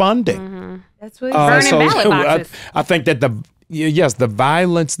lose funding. Mm-hmm. That's what burning ballot boxes. I think that the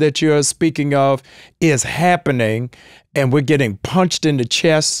violence that you're speaking of is happening, and we're getting punched in the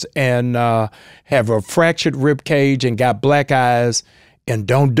chest and have a fractured rib cage and got black eyes and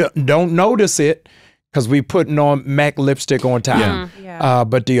don't notice it because we putting on MAC lipstick on top.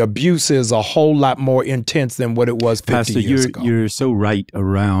 But the abuse is a whole lot more intense than what it was 50 years ago. You're so right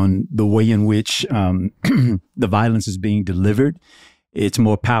around the way in which the violence is being delivered. It's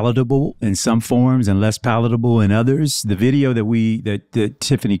more palatable in some forms and less palatable in others. The video that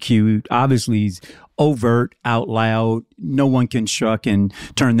Tiffany cued obviously is overt, out loud. No one can shrug and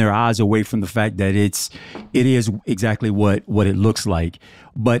turn their eyes away from the fact that it is exactly what it looks like.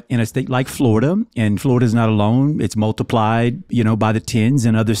 But in a state like Florida, and Florida's not alone, it's multiplied, by the tens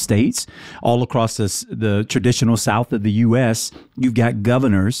in other states all across the traditional South of the U.S. You've got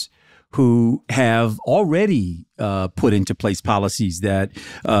governors who have already put into place policies that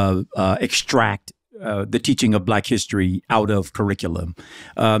extract the teaching of Black history out of curriculum.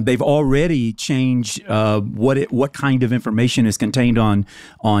 They've already changed what kind of information is contained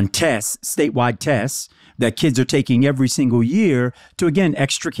on tests, statewide tests that kids are taking every single year to, again,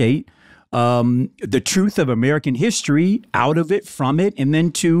 extricate the truth of American history out of it, from it, and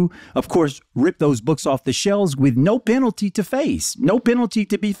then to, of course, rip those books off the shelves with no penalty to face, no penalty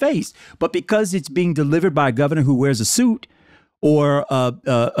to be faced. But because it's being delivered by a governor who wears a suit or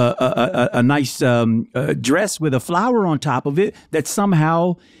a nice dress with a flower on top of it, that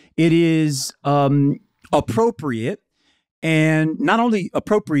somehow it is appropriate. And not only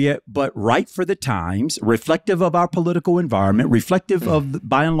appropriate, but right for the times, reflective of our political environment, reflective of,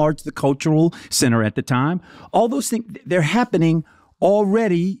 by and large, the cultural center at the time. All those things, they're happening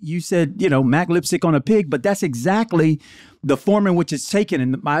already. You said, MAC lipstick on a pig, but that's exactly the form in which it's taken.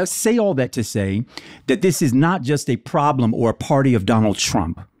 And I say all that to say that this is not just a problem or a party of Donald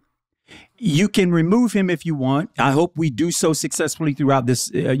Trump. You can remove him if you want. I hope we do so successfully throughout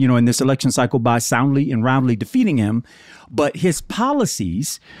this, in this election cycle by soundly and roundly defeating him. But his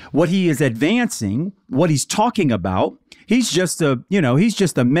policies, what he is advancing, what he's talking about, he's just a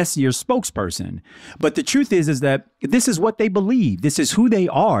messier spokesperson. But the truth is that this is what they believe. This is who they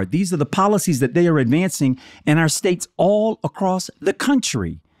are. These are the policies that they are advancing in our states all across the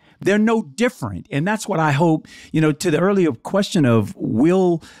country. They're no different. And that's what I hope, to the earlier question of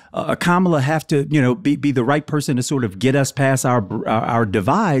will Kamala have to, be the right person to sort of get us past our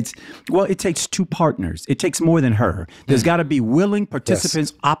divides? Well, it takes 2 partners. It takes more than her. There's got to be willing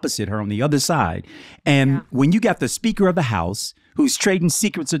participants opposite her on the other side. And when you got the Speaker of the House who's trading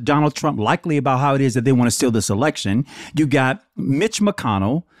secrets with Donald Trump, likely about how it is that they want to steal this election, you got Mitch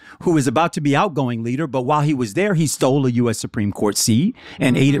McConnell, who is about to be outgoing leader, but while he was there, he stole a U.S. Supreme Court seat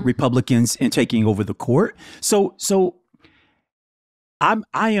and aided Republicans in taking over the court. So I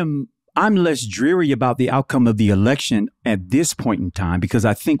am I'm less dreary about the outcome of the election at this point in time, because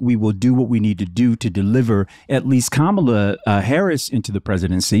I think we will do what we need to do to deliver at least Kamala Harris into the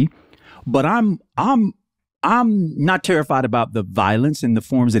presidency. But I'm not terrified about the violence and the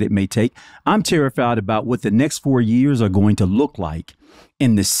forms that it may take. I'm terrified about what the next 4 years are going to look like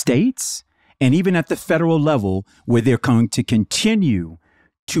in the states and even at the federal level, where they're going to continue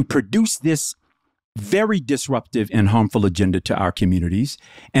to produce this very disruptive and harmful agenda to our communities.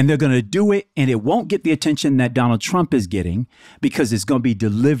 And they're going to do it, and it won't get the attention that Donald Trump is getting, because it's going to be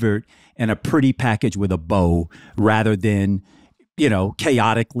delivered in a pretty package with a bow, rather than, you know,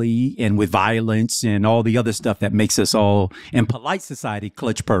 chaotically and with violence and all the other stuff that makes us all in polite society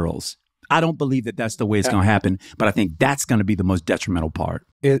clutch pearls. I don't believe that that's the way it's going to happen, but I think that's going to be the most detrimental part.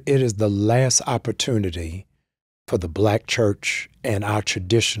 It is the last opportunity for the Black church and our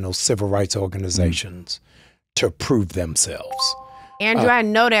traditional civil rights organizations to prove themselves. Andrew, I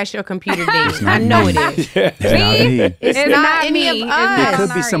know that's your computer ding. I know it is. It's not any of us. It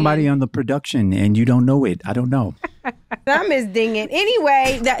could be somebody on the production and you don't know it. I don't know. Some is dinging.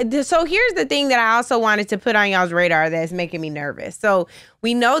 Anyway, so here's the thing that I also wanted to put on y'all's radar that's making me nervous. So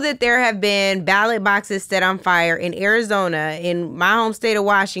we know that there have been ballot boxes set on fire in Arizona, in my home state of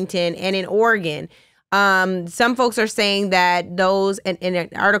Washington, and in Oregon. Some folks are saying that those, and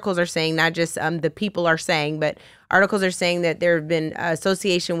articles are saying, not just the people are saying, but articles are saying that there have been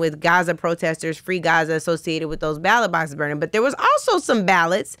association with Gaza protesters, Free Gaza, associated with those ballot boxes burning. But there was also some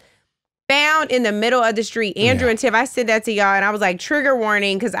ballots found in the middle of the street. Andrew and Tiff, I said that to y'all, and I was like, trigger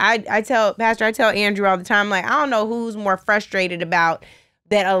warning, because I tell Andrew all the time, like, I don't know who's more frustrated about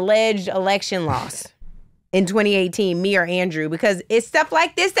that alleged election loss in 2018, me or Andrew, because it's stuff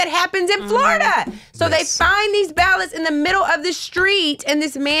like this that happens in Florida. So they find these ballots in the middle of the street, and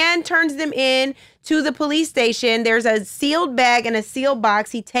this man turns them in to the police station. There's a sealed bag and a sealed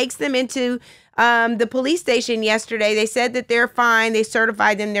box. He takes them into the police station yesterday. They said that they're fine. They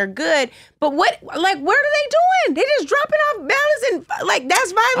certified them. They're good. But what are they doing? They just dropping off ballots, and like,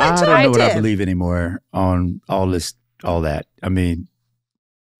 that's violent too. I don't know what I believe anymore on all that. I mean,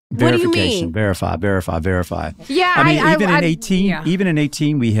 verification, what do you mean? Verify. Yeah, I mean, even in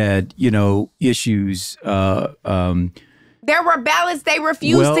 18, we had, issues. There were ballots they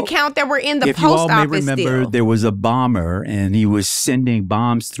refused to count that were in the post office. If you all may remember, there was a bomber, and he was sending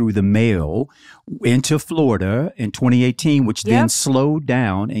bombs through the mail into Florida in 2018, which then slowed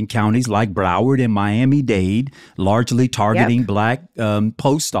down in counties like Broward and Miami-Dade, largely targeting Black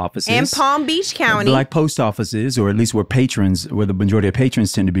post offices. And Palm Beach County. Black post offices, or at least where the majority of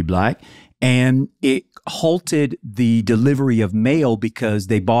patrons tend to be Black. And it halted the delivery of mail because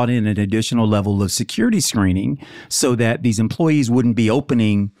they bought in an additional level of security screening so that these employees wouldn't be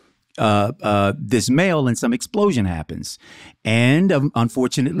opening this mail and some explosion happens. And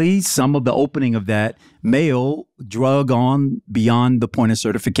unfortunately, some of the opening of that mail drug on beyond the point of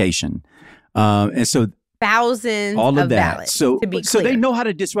certification. And so thousands all of that. ballots, so to so they know how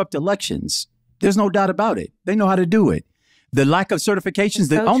to disrupt elections. There's no doubt about it. They know how to do it. The lack of certifications,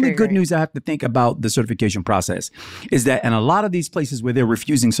 the only good news I have to think about the certification process is that in a lot of these places where they're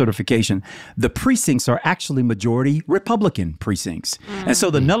refusing certification, the precincts are actually majority Republican precincts. And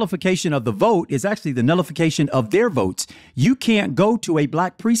so the nullification of the vote is actually the nullification of their votes. You can't go to a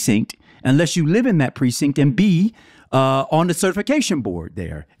Black precinct unless you live in that precinct and be on the certification board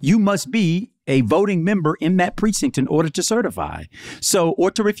there. You must be a voting member in that precinct in order to certify,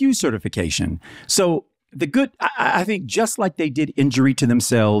 or to refuse certification. So I think just like they did injury to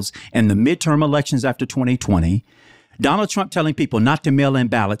themselves in the midterm elections after 2020, Donald Trump telling people not to mail in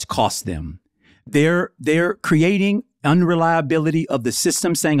ballots cost them. They're creating unreliability of the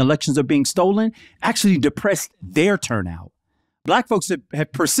system, saying elections are being stolen, actually depressed their turnout. Black folks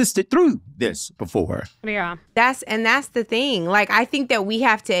have persisted through this before. Yeah. That's the thing. Like, I think that we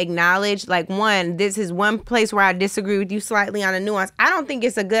have to acknowledge, like, this is one place where I disagree with you slightly on a nuance. I don't think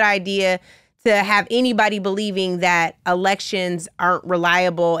it's a good idea to have anybody believing that elections aren't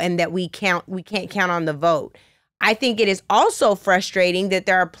reliable and that we can't count on the vote. I think it is also frustrating that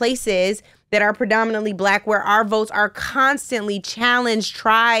there are places that are predominantly Black where our votes are constantly challenged,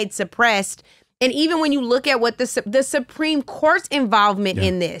 tried, suppressed. And even when you look at what the Supreme Court's involvement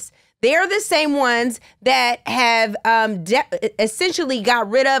in this, they're the same ones that have essentially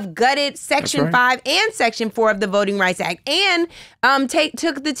gutted Section 5 and Section 4 of the Voting Rights Act, and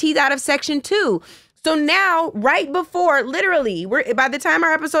took the teeth out of Section 2. So now, right before, literally, by the time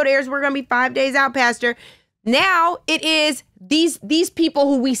our episode airs, we're going to be 5 days out, Pastor. Now it is these people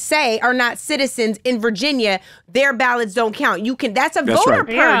who we say are not citizens in Virginia, their ballots don't count. That's a voter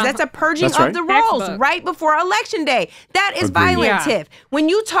purge. Yeah. That's a purging of the rolls right before Election Day. That is violent, Tiff. When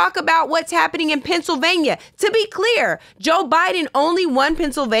you talk about what's happening in Pennsylvania, to be clear, Joe Biden only won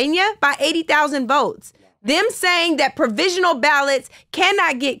Pennsylvania by 80,000 votes. Them saying that provisional ballots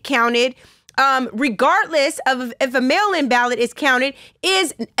cannot get counted regardless of if a mail-in ballot is counted,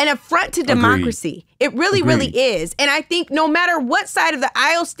 is an affront to democracy. It really, really is. And I think no matter what side of the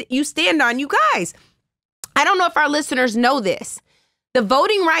aisle you stand on, you guys, I don't know if our listeners know this. The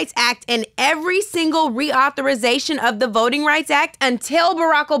Voting Rights Act and every single reauthorization of the Voting Rights Act until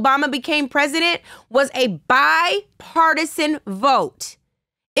Barack Obama became president was a bipartisan vote.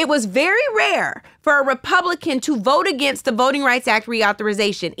 It was very rare for a Republican to vote against the Voting Rights Act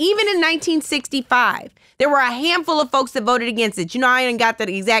reauthorization. Even in 1965, there were a handful of folks that voted against it. You know, I ain't got the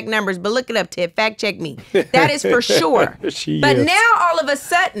exact numbers, but look it up, Tiff. Fact check me. That is for sure. But now, all of a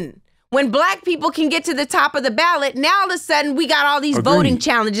sudden, when Black people can get to the top of the ballot, now all of a sudden we got all these voting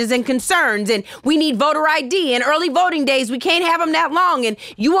challenges and concerns, and we need voter ID and early voting days. We can't have them that long. And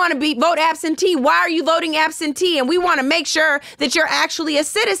you want to vote absentee. Why are you voting absentee? And we want to make sure that you're actually a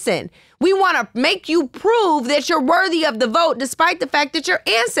citizen. We want to make you prove that you're worthy of the vote, despite the fact that your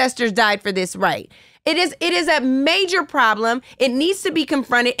ancestors died for this right. It is a major problem. It needs to be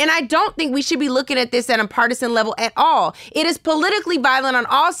confronted. And I don't think we should be looking at this at a partisan level at all. It is politically violent on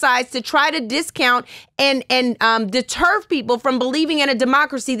all sides to try to discount and deter people from believing in a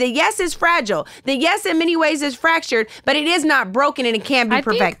democracy that, yes, is fragile, that, yes, in many ways is fractured, but it is not broken and it can be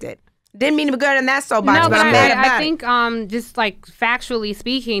perfected. Didn't mean to go in that soapbox, but I'm mad about it. I think just like factually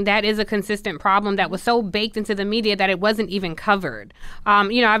speaking, that is a consistent problem that was so baked into the media that it wasn't even covered.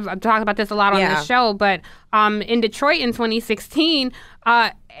 You know, I've talked about this a lot on this show, but in Detroit in 2016,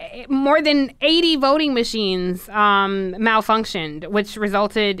 more than 80 voting machines malfunctioned, which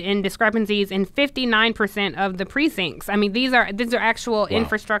resulted in discrepancies in 59% of the precincts. I mean, these are actual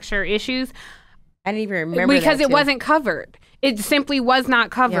infrastructure issues. I didn't even remember because that, it wasn't covered. It simply was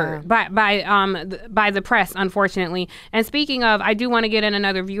not covered by the press, unfortunately. And speaking of, I do want to get in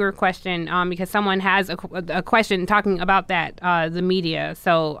another viewer question because someone has a question talking about that, the media.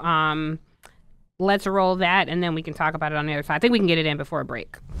 So let's roll that, and then we can talk about it on the other side. I think we can get it in before a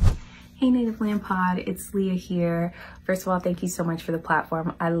break. Hey Native Land Pod, it's Leah here. First of all, thank you so much for the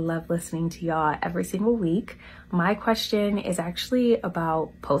platform. I love listening to y'all every single week. My question is actually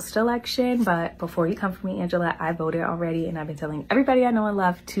about post-election, but before you come for me, Angela, I voted already and I've been telling everybody I know and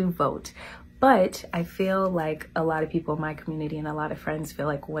love to vote. But I feel like a lot of people in my community and a lot of friends feel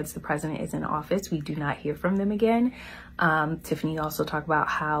like once the president is in office, we do not hear from them again. Tiffany also talked about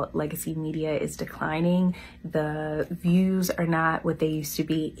how legacy media is declining. The views are not what they used to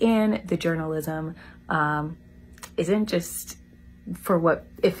be, and the journalism isn't just for what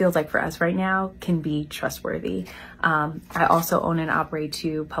it feels like for us right now can be trustworthy. I also own and operate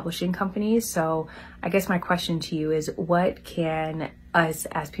 2 publishing companies. So I guess my question to you is, what can us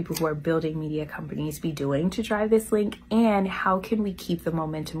as people who are building media companies be doing to drive this link, and how can we keep the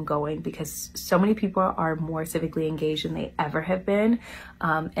momentum going? Because so many people are more civically engaged than they ever have been.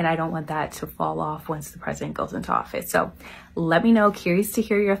 And I don't want that to fall off once the president goes into office. So let me know, curious to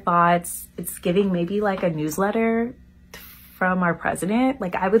hear your thoughts. It's giving maybe like a newsletter from our president.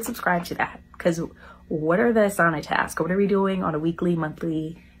 Like, I would subscribe to that, because what are the Asana tasks? What are we doing on a weekly,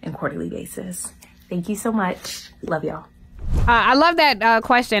 monthly, and quarterly basis? Thank you so much. Love y'all. I love that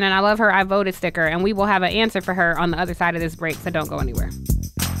question, and I love her I voted sticker, and we will have an answer for her on the other side of this break, so don't go anywhere.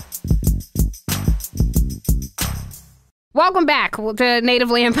 Welcome back to Native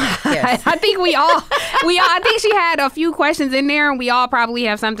Land Pod. Yes. I think I think she had a few questions in there, and we all probably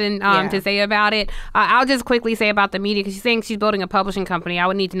have something to say about it. I'll just quickly say about the media, because she's saying she's building a publishing company. I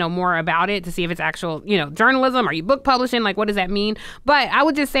would need to know more about it to see if it's actual, journalism. Are you book publishing? Like, what does that mean? But I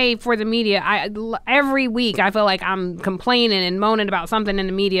would just say for the media, every week I feel like I'm complaining and moaning about something in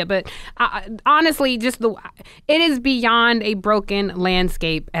the media. But honestly, it is beyond a broken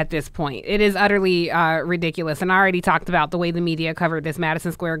landscape at this point. It is utterly ridiculous. And I already talked about the way the media covered this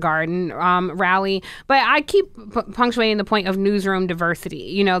Madison Square Garden rally. But I keep punctuating the point of newsroom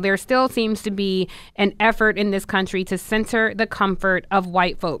diversity. There still seems to be an effort in this country to center the comfort of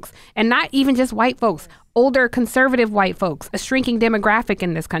white folks. And not even just white folks, older conservative white folks, a shrinking demographic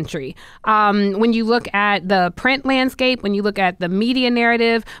in this country. When you look at the print landscape, when you look at the media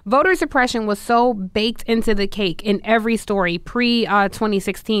narrative, voter suppression was so baked into the cake in every story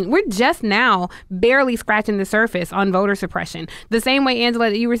pre-2016. We're just now barely scratching the surface on voter suppression. The same way, Angela,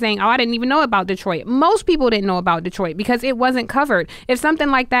 that you were saying, oh, I didn't even know about Detroit. Most people didn't know about Detroit because it wasn't covered. If something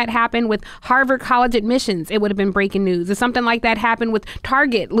like that happened with Harvard College admissions, it would have been breaking news. If something like that happened with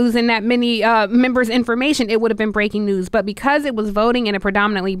Target losing that many members' information, it would have been breaking news. But because it was voting in a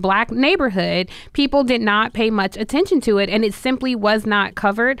predominantly black neighborhood, people did not pay much attention to it, and it simply was not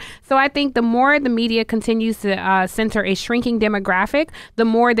covered. So I think the more the media continues to center a shrinking demographic, the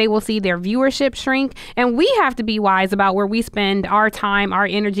more they will see their viewership shrink. And we have to be wise about where we spend our time, our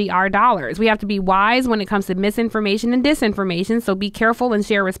energy, our dollars. We have to be wise when it comes to misinformation and disinformation. So be careful and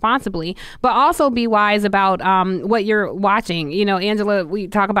share responsibly, but also be wise about what you're watching. You know, Angela, we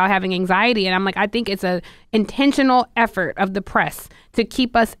talk about having anxiety, and I'm like, I think it's a intentional effort of the press to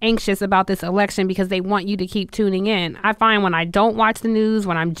keep us anxious about this election because they want you to keep tuning in. I find when I don't watch the news,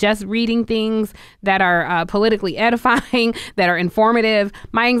 when I'm just reading things that are politically edifying, that are informative,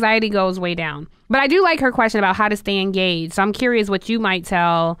 my anxiety goes way down. But I do like her question about how to stay engaged. So I'm curious what you might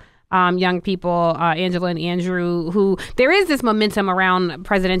tell young people, Angela and Andrew, who there is this momentum around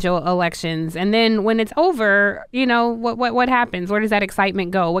presidential elections. And then when it's over, you know, what happens? Where does that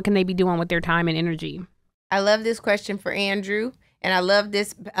excitement go? What can they be doing with their time and energy? I love this question for Andrew. And I love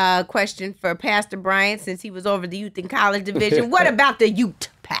this question for Pastor Bryant, since he was over the youth and college division. What about the youth,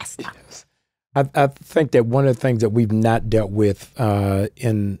 Pastor? Yes. I think that one of the things that we've not dealt with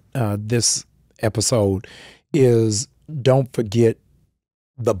in this episode is don't forget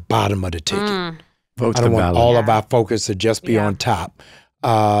the bottom of the ticket. I don't want all of our focus to just be on top.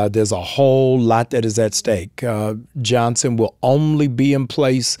 There's a whole lot that is at stake. Johnson will only be in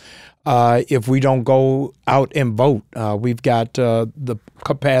place if we don't go out and vote. We've got the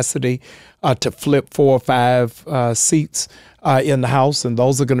capacity to flip 4 or 5 seats in the House, and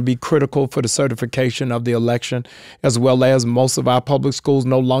those are going to be critical for the certification of the election, as well as most of our public schools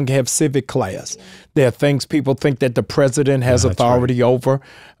no longer have civic class. There are things people think that the president has authority over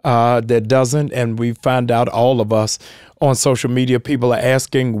that doesn't, and we find out, all of us on social media, people are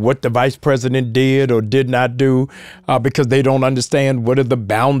asking what the vice president did or did not do because they don't understand what are the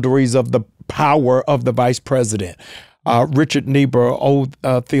boundaries of the power of the vice president. Richard Niebuhr, old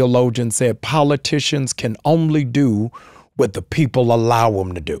theologian, said politicians can only do what the people allow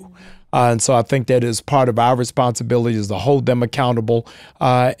them to do. And so I think that is part of our responsibility, is to hold them accountable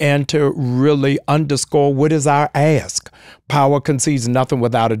and to really underscore what is our ask. Power concedes nothing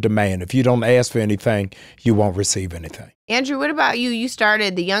without a demand. If you don't ask for anything, you won't receive anything. Andrew, what about you? You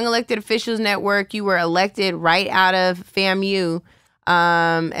started the Young Elected Officials Network. You were elected right out of FAMU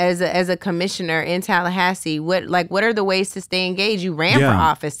as a commissioner in Tallahassee. What are the ways to stay engaged? You ran for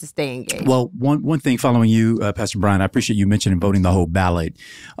office to stay engaged. Well, one thing following you, Pastor Bryant, I appreciate you mentioning voting the whole ballot.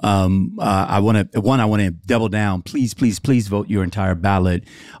 I want to double down. Please vote your entire ballot.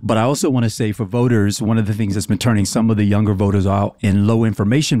 But I also want to say, for voters, one of the things that's been turning some of the younger voters out and low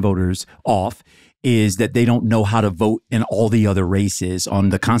information voters off is that they don't know how to vote in all the other races, on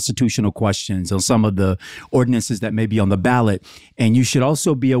the constitutional questions, on some of the ordinances that may be on the ballot. And you should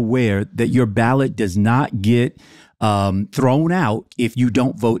also be aware that your ballot does not get thrown out if you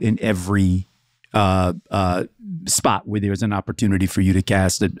don't vote in every spot where there's an opportunity for you to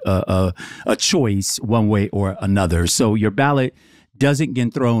cast a choice one way or another. So your ballot doesn't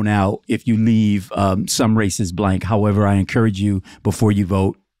get thrown out if you leave some races blank. However, I encourage you, before you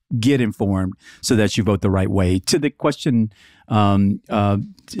vote, get informed so that you vote the right way. To the question, my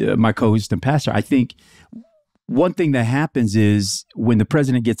co-host and pastor, I think one thing that happens is when the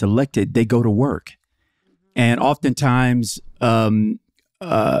president gets elected, they go to work. And oftentimes, not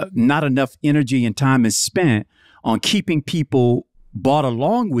enough energy and time is spent on keeping people brought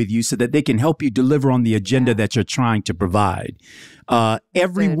along with you so that they can help you deliver on the agenda that you're trying to provide.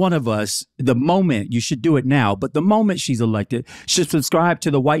 Every one of us, the moment, you should do it now, but the moment she's elected, should subscribe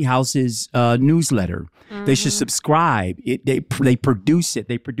to the White House's newsletter. They should subscribe. They produce it.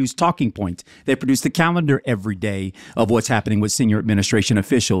 They produce talking points. They produce the calendar every day of what's happening with senior administration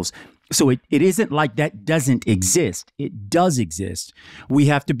officials. So it isn't like that doesn't exist. It does exist. We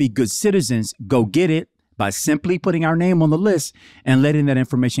have to be good citizens, go get it, by simply putting our name on the list and letting that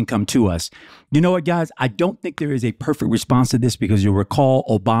information come to us. You know what, guys? I don't think there is a perfect response to this, because you'll recall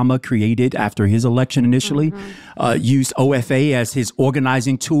Obama created, after his election initially, used OFA as his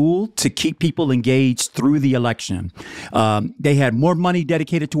organizing tool to keep people engaged through the election. They had more money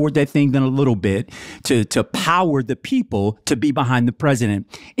dedicated toward that thing than a little bit to power the people to be behind the president.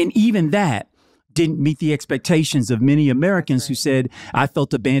 And even that, didn't meet the expectations of many Americans who said, I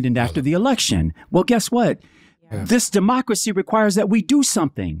felt abandoned after the election. Well, guess what? Yeah. This democracy requires that we do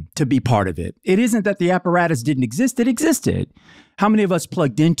something to be part of it. It isn't that the apparatus didn't exist. It existed. How many of us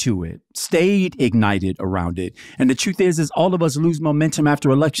plugged into it, stayed ignited around it? And the truth is all of us lose momentum after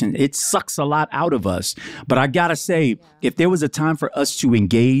election. It sucks a lot out of us. But I got to say, if there was a time for us to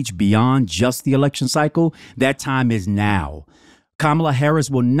engage beyond just the election cycle, that time is now. Kamala Harris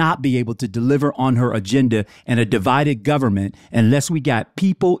will not be able to deliver on her agenda in a divided government unless we got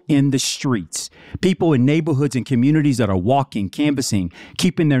people in the streets, people in neighborhoods and communities that are walking, canvassing,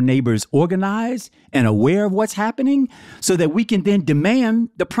 keeping their neighbors organized and aware of what's happening so that we can then demand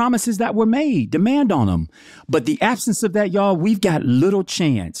the promises that were made, demand on them. But the absence of that, y'all, we've got little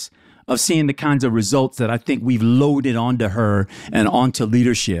chance of seeing the kinds of results that I think we've loaded onto her and onto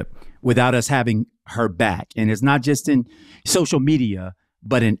leadership without us having her back. And it's not just in social media,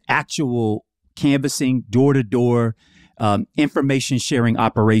 but in actual canvassing, door-to-door, information sharing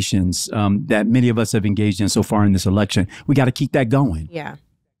operations that many of us have engaged in so far in this election. We got to keep that going. Yeah.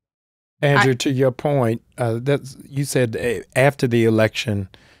 Andrew, to your point, you said after the election,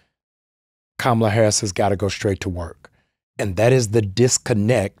 Kamala Harris has got to go straight to work. And that is the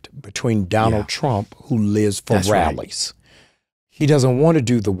disconnect between Donald Trump, who lives for rallies. Right. He doesn't want to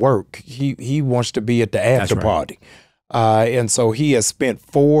do the work. He wants to be at the after party. And so he has spent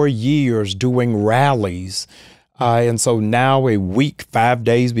 4 years doing rallies. And so now a week, 5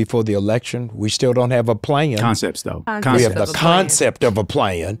 days before the election, we still don't have a plan. Concepts, though. We have the concept of a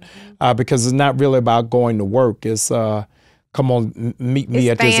plan because it's not really about going to work. It's come on, meet me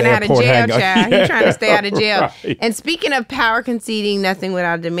at this airport. Staying out of jail, child. He's trying to stay out of jail. Right. And speaking of power conceding, nothing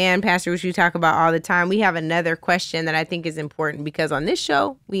without demand, Pastor, which you talk about all the time, we have another question that I think is important because on this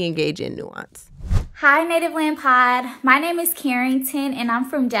show, we engage in nuance. Hi, Native Land Pod. My name is Carrington, and I'm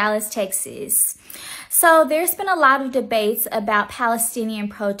from Dallas, Texas. So there's been a lot of debates about Palestinian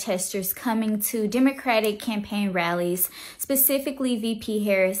protesters coming to Democratic campaign rallies, specifically VP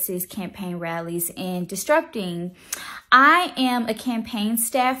Harris's campaign rallies, and disrupting. I am a campaign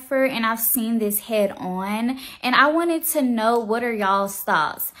staffer and I've seen this head on, and I wanted to know what are y'all's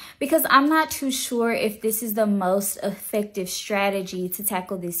thoughts, because I'm not too sure if this is the most effective strategy to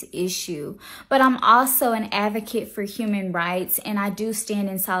tackle this issue. But I'm also an advocate for human rights, and I do stand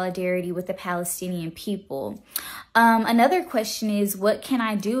in solidarity with the Palestinian people. Another question is, what can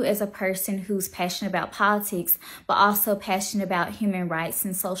I do as a person who's passionate about politics, but also passionate about human rights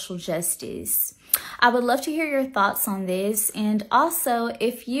and social justice? I would love to hear your thoughts on this. And also,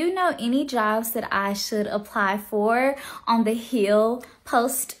 if you know any jobs that I should apply for on the Hill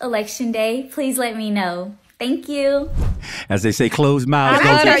post-election day, please let me know. Thank you. As they say, closed mouths.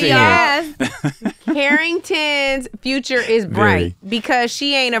 Yes. Carrington's future is bright because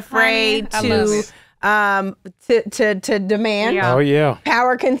she ain't afraid to demand. Yeah. Oh, yeah.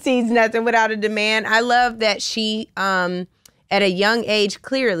 Power concedes nothing without a demand. I love that she, at a young age,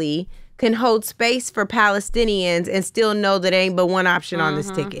 clearly can hold space for Palestinians and still know that ain't but one option on this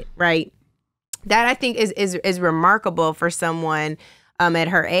ticket, right? That I think is remarkable for someone at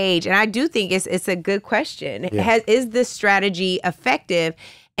her age. And I do think it's a good question. Yeah. Is this strategy effective?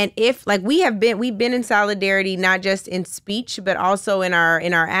 And if, like, we've been in solidarity, not just in speech, but also in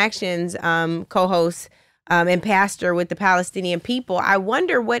our actions, co-host and pastor with the Palestinian people. I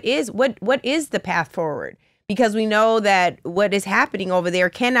wonder what is the path forward? Because we know that what is happening over there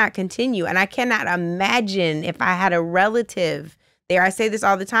cannot continue. And I cannot imagine if I had a relative there. I say this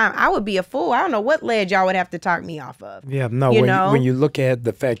all the time. I would be a fool. I don't know what ledge y'all would have to talk me off of. Yeah, no, when you look at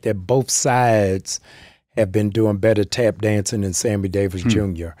the fact that both sides have been doing better tap dancing than Sammy Davis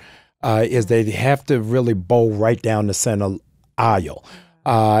Jr., is they have to really bowl right down the center aisle.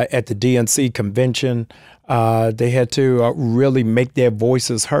 At the DNC convention, they had to really make their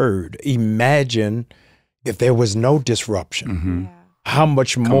voices heard. Imagine if there was no disruption, how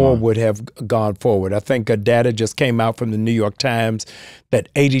much more would have gone forward? I think data just came out from the New York Times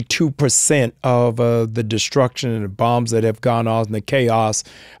that 82% of the destruction and the bombs that have gone off and the chaos,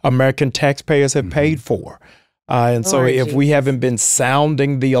 American taxpayers have paid for. And so if we haven't been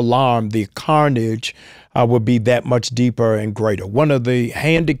sounding the alarm, the carnage would be that much deeper and greater. One of the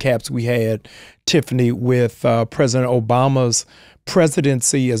handicaps we had, Tiffany, with President Obama's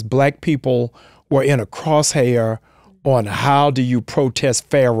presidency is black people were in a crosshair on how do you protest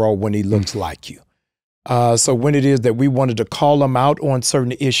Pharaoh when he looks like you. So when it is that we wanted to call him out on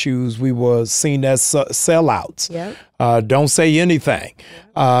certain issues, we were seen as sellouts. Yep. Don't say anything.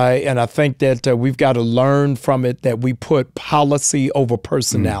 And I think that we've got to learn from it that we put policy over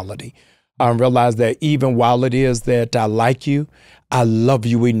personality. Realize that even while it is that I like you, I love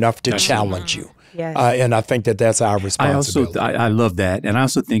you enough to challenge you. Yes. And I think that that's our responsibility. I love that. And I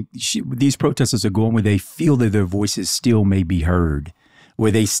also think these protesters are going where they feel that their voices still may be heard,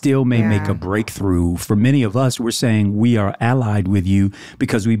 where they still may make a breakthrough. For many of us, we're saying we are allied with you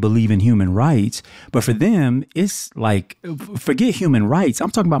because we believe in human rights. But for them, it's like, forget human rights.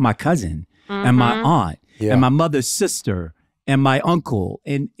 I'm talking about my cousin and my aunt and my mother's sister and my uncle.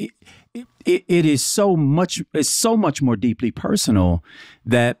 And it is so much, it's so much more deeply personal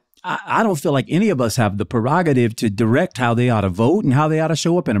that I don't feel like any of us have the prerogative to direct how they ought to vote and how they ought to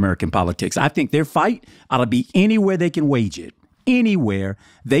show up in American politics. I think their fight ought to be anywhere they can wage it, anywhere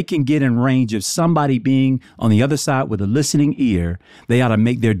they can get in range of somebody being on the other side with a listening ear. They ought to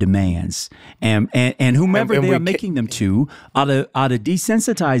make their demands, and whomever they are making them to ought to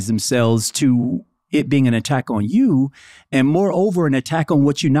desensitize themselves to it being an attack on you, and moreover, an attack on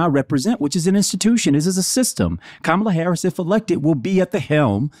what you now represent, which is an institution. This is a system. Kamala Harris, if elected, will be at the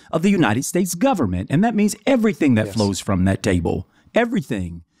helm of the United States government. And that means everything that flows from that table,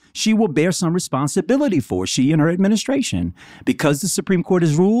 everything, she will bear some responsibility for, she and her administration, because the Supreme Court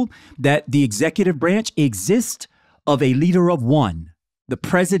has ruled that the executive branch exists of a leader of one, the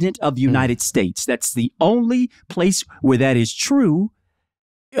President of the United States. That's the only place where that is true.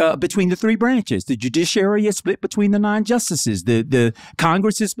 Between the three branches, the judiciary is split between the 9 justices. The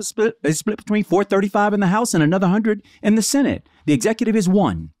Congress is split between 435 in the House and another 100 in the Senate. The executive is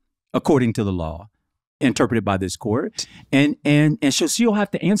one, according to the law, interpreted by this court, and she'll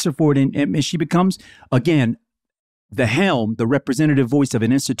have to answer for it. And she becomes, again, the helm, the representative voice of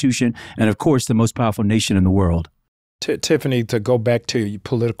an institution, and of course, the most powerful nation in the world. Tiffany, to go back to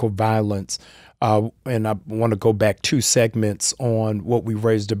political violence. And I want to go back 2 segments on what we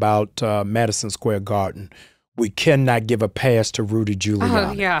raised about Madison Square Garden. We cannot give a pass to Rudy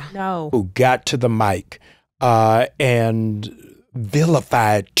Giuliani, who got to the mic and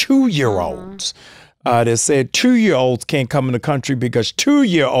vilified 2-year-olds. They said 2-year-olds can't come in the country because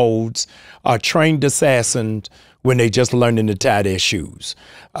 2-year-olds are trained assassins when they just learning to tie their shoes.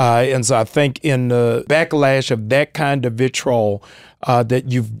 And so I think in the backlash of that kind of vitriol,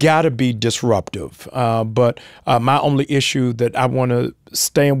 that you've got to be disruptive. But my only issue that I want to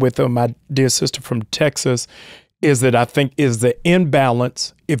stand with my dear sister from Texas is that I think is the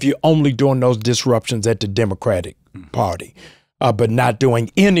imbalance if you're only doing those disruptions at the Democratic Party, but not doing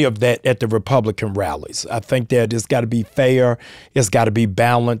any of that at the Republican rallies. I think that it's got to be fair. It's got to be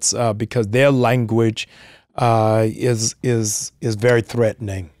balanced because their language is very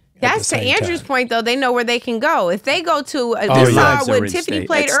threatening. That's to Andrew's point, though. They know where they can go. If they go to what Tiffany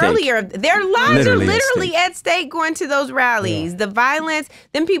played earlier, their lives are literally at stake going to those rallies. The violence,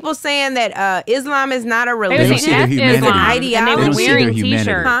 then people saying that Islam is not a religion, it's an ideology. And they were wearing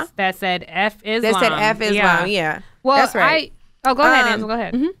T-shirts that said F Islam. That said F Islam, yeah. Well, that's right. Go ahead, Andrew. Go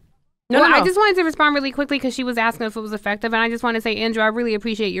ahead. I just wanted to respond really quickly because she was asking if it was effective. And I just want to say, Andrew, I really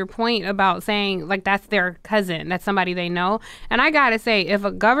appreciate your point about saying, like, that's their cousin. That's somebody they know. And I got to say, if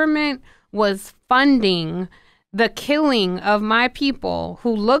a government was funding the killing of my people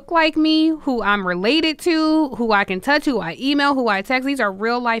who look like me, who I'm related to, who I can touch, who I email, who I text, these are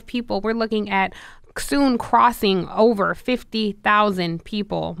real life people. We're looking at soon crossing over 50,000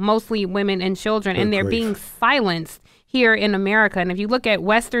 people, mostly women and children, and they're being silenced here in America. And if you look at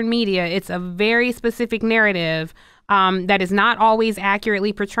Western media, it's a very specific narrative that is not always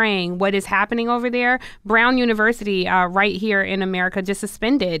accurately portraying what is happening over there. Brown University right here in America just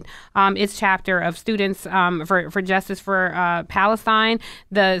suspended its chapter of students for justice for Palestine.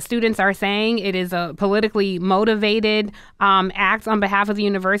 The students are saying it is a politically motivated act on behalf of the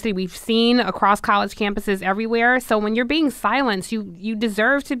university. We've seen across college campuses everywhere. So when you're being silenced, you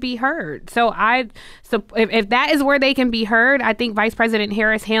deserve to be heard. So if that is where they can be heard, I think Vice President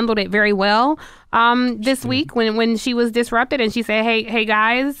Harris handled it very well this week when she was disrupted, and she said, hey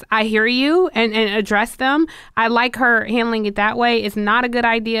guys, I hear you, and address them. I like her handling it that way. It's not a good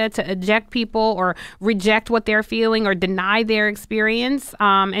idea to eject people or reject what they're feeling or deny their experience.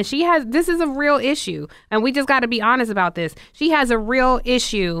 And this is a real issue, and we just got to be honest about this. She has a real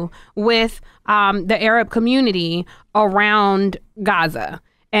issue with the Arab community around Gaza.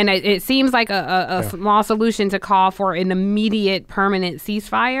 And it seems like a small solution to call for an immediate permanent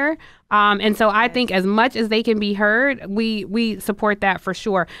ceasefire. And so I think as much as they can be heard, we support that for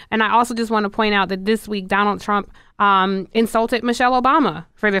sure. And I also just want to point out that this week, Donald Trump insulted Michelle Obama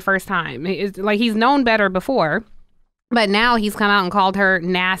for the first time. He's known better before. But now he's come out and called her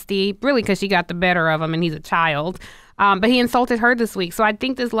nasty, really because she got the better of him and he's a child. But he insulted her this week. So I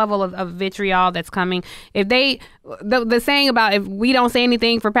think this level of vitriol that's coming, if the saying about if we don't say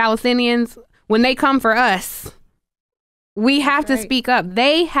anything for Palestinians, when they come for us, we have to speak up.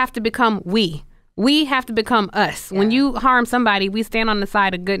 They have to become we. We have to become us. Yeah. When you harm somebody, we stand on the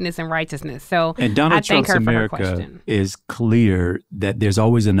side of goodness and righteousness. So and Donald Trump's America is clear that there's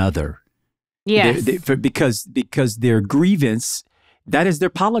always another. Yes. Because their grievance, that is their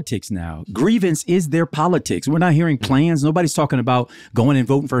politics now. Grievance is their politics. We're not hearing plans. Nobody's talking about going and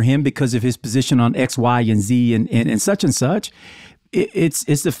voting for him because of his position on X, Y, and Z and such and such.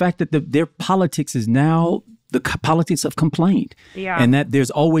 It's the fact that their politics is now the politics of complaint. Yeah. And that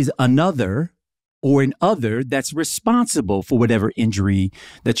there's always another or an other that's responsible for whatever injury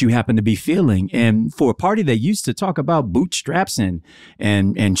that you happen to be feeling. And for a party that used to talk about bootstraps and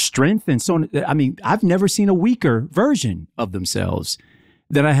strength and so on, I mean, I've never seen a weaker version of themselves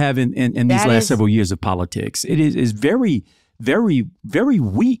than I have in these last several years of politics. It is very, very, very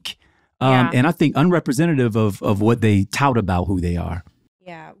weak. And I think unrepresentative of what they tout about who they are.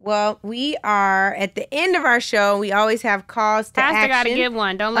 Yeah, well, we are at the end of our show. We always have calls to action. Pastor got to give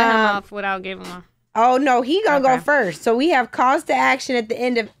one. Don't let him off without giving one. Oh, no, he going to go first. So we have calls to action at the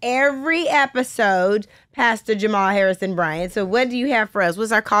end of every episode, Pastor Jamal Harrison Bryant. So what do you have for us?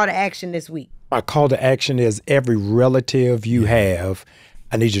 What's our call to action this week? My call to action is every relative you have,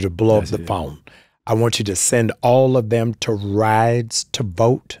 I need you to blow up the phone. I want you to send all of them to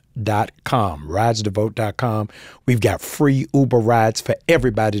ridesToVote.com, ridesToVote.com. We've got free Uber rides for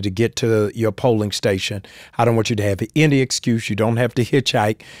everybody to get to your polling station. I don't want you to have any excuse. You don't have to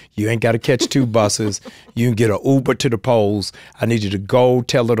hitchhike. You ain't got to catch 2 buses. You can get an Uber to the polls. I need you to go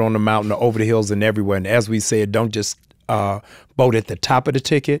tell it on the mountain, over the hills, and everywhere. And as we said, don't just vote at the top of the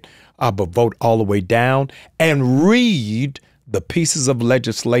ticket, but vote all the way down and read the pieces of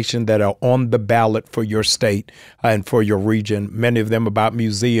legislation that are on the ballot for your state and for your region, many of them about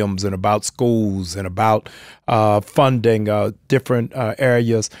museums and about schools and about funding different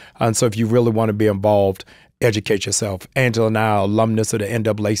areas. And so if you really want to be involved, educate yourself. Angela and I, alumnus of the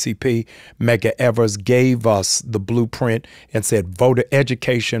NAACP, Mega Evers, gave us the blueprint and said, voter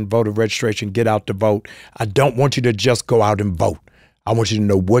education, voter registration, get out to vote. I don't want you to just go out and vote. I want you to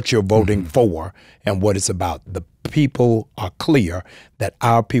know what you're voting for and what it's about. The people are clear that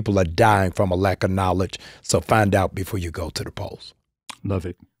our people are dying from a lack of knowledge. So find out before you go to the polls. Love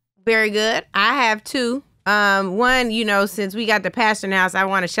it. Very good. I have 2. One, since we got the pastor in the house, I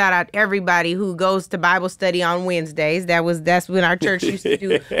want to shout out everybody who goes to Bible study on Wednesdays. That's when our church used to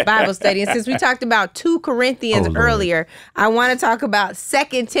do Bible study. And since we talked about 2 Corinthians earlier, I want to talk about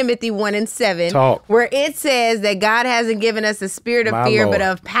 2 Timothy 1:7, where it says that God hasn't given us a spirit of fear, but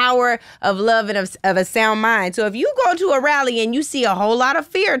of power, of love, and of a sound mind. So if you go to a rally and you see a whole lot of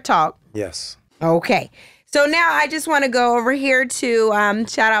fear talk. Yes. Okay. So now I just want to go over here to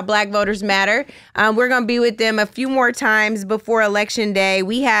shout out Black Voters Matter. We're going to be with them a few more times before Election Day.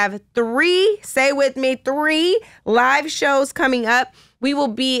 We have 3, say with me, 3 live shows coming up. We will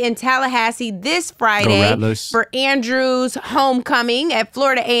be in Tallahassee this Friday for Andrew's homecoming at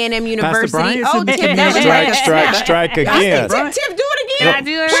Florida A&M University. Oh, Tiff, strike again. Tiff, do it again. Can I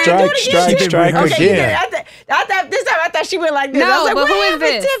do it? Strike again. I thought this time I thought she went like this. No, I was like, but who is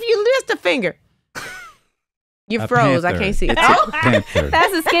this? Tiff, you missed a finger. You froze. Panther. I can't see.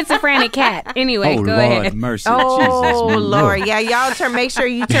 That's a schizophrenic cat. Anyway, go Lord, ahead. Mercy. Oh, Jesus, Lord. Yeah, y'all make sure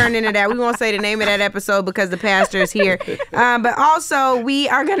you turn into that. We won't say the name of that episode because the pastor is here. But also, we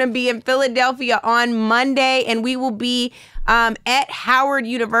are going to be in Philadelphia on Monday, and we will be at Howard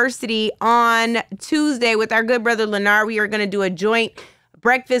University on Tuesday with our good brother Leonard. We are going to do a joint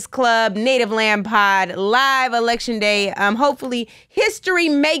Breakfast Club, Native Land Pod, live Election Day, hopefully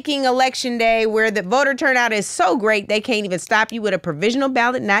history-making Election Day where the voter turnout is so great they can't even stop you with a provisional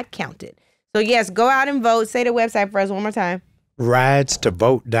ballot not counted. So, yes, go out and vote. Say the website for us one more time.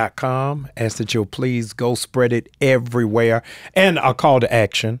 ridesToVote.com. Ask that you'll please go spread it everywhere. And a call to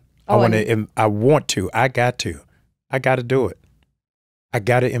action. I got to do it. I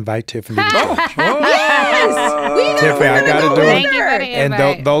got to invite Tiffany. Yes! Tiffany, I got to do Thank it. you for the invite.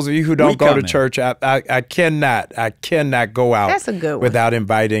 And those of you who don't go to church, I cannot go out That's a good one. without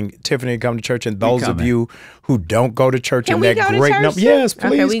inviting Tiffany to come to church. And those of you who don't go to church, Can and we that go to great church number, too? yes,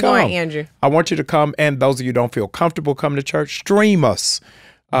 please Okay, we come. going, Andrew. I want you to come. And those of you who don't feel comfortable coming to church, stream us.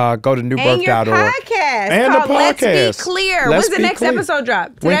 Go to newbirth.org. And your podcast And called the podcast. Let's Be Clear. When's the next episode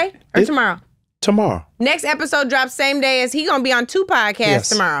drop? Today or tomorrow? Tomorrow. Next episode drops same day as he going to be on 2 podcasts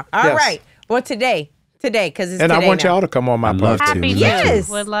tomorrow. All right. Well, today, because it's and today I want now. y'all to come on my podcast. Yes.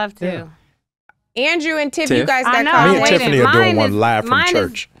 Would love to. Yeah. Andrew and Tiff, you guys got Me and Tiffany are doing one live from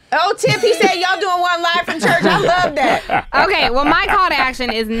church. Oh, Tiff, he said y'all doing one live from church. I love that. Okay, well, my call to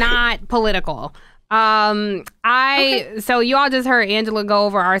action is not political. So you all just heard Angela go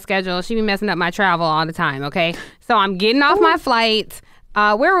over our schedule. She be messing up my travel all the time, okay? So I'm getting off my flight.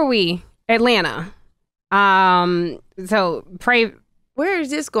 Where were we? Atlanta. So pray. Where is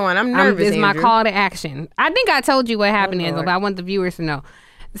this going? I'm nervous. Is my call to action. I think I told you what happened, Angela, but I want the viewers to know.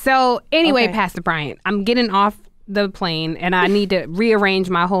 So anyway, Pastor Bryant, I'm getting off the plane and I need to rearrange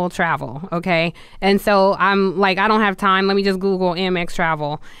my whole travel. Okay. And so I'm like, I don't have time. Let me just Google Amex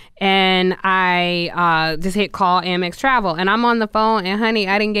Travel. And I just hit call Amex Travel. And I'm on the phone and honey,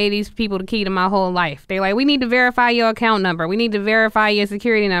 I didn't give these people the key to my whole life. They like, we need to verify your account number. We need to verify your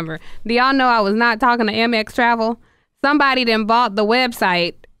security number. Do y'all know I was not talking to Amex Travel? Somebody then bought the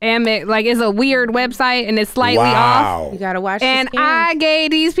website. Amex, like it's a weird website and it's slightly off. You gotta watch. And I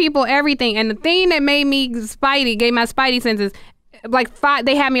gave these people everything. And the thing that made me gave my spidey senses, like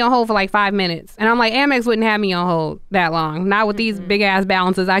they had me on hold for like 5 minutes. And I'm like, Amex wouldn't have me on hold that long. Not with these big ass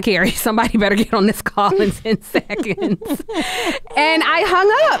balances I carry. Somebody better get on this call in 10 seconds. And I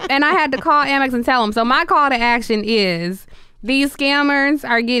hung up and I had to call Amex and tell them. So my call to action is, these scammers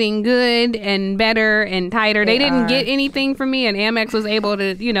are getting good and better and tighter. They didn't get anything from me, and Amex was able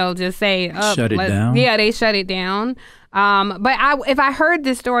to, just say, shut it down. Yeah, they shut it down. But if I heard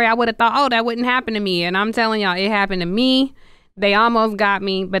this story, I would have thought, that wouldn't happen to me. And I'm telling y'all, it happened to me. They almost got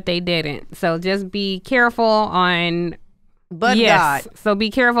me, but they didn't. So just be careful on. God. So be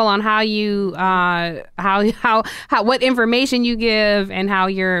careful on how you what information you give and how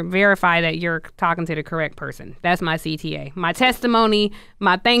you're verify that you're talking to the correct person. That's my CTA. My testimony,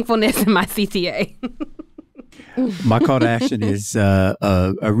 my thankfulness, and my CTA. My call to action is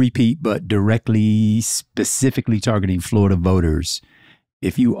a repeat, but specifically targeting Florida voters.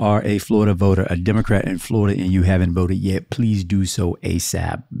 If you are a Florida voter, a Democrat in Florida, and you haven't voted yet, please do so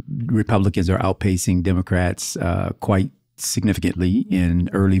ASAP. Republicans are outpacing Democrats quite significantly in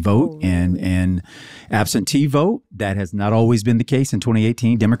early vote and absentee vote. That has not always been the case. In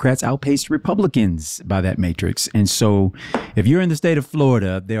 2018, Democrats outpaced Republicans by that matrix. And so if you're in the state of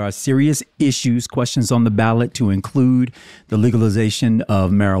Florida, there are serious issues, questions on the ballot to include the legalization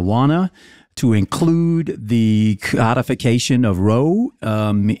of marijuana, to include the codification of Roe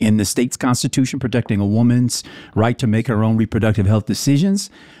in the state's constitution, protecting a woman's right to make her own reproductive health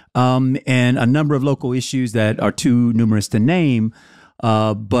decisions, and a number of local issues that are too numerous to name.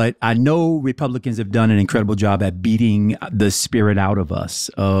 But I know Republicans have done an incredible job at beating the spirit out of us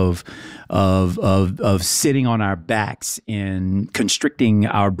of sitting on our backs and constricting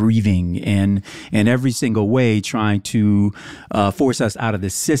our breathing and in every single way trying to force us out of the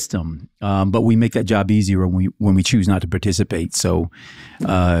system. But we make that job easier when we choose not to participate. So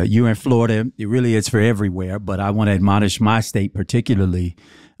you're in Florida, it really is for everywhere. But I want to admonish my state particularly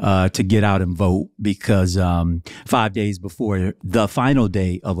to get out and vote, because 5 days before the final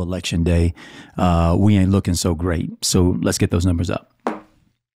day of Election Day, we ain't looking so great. So let's get those numbers up.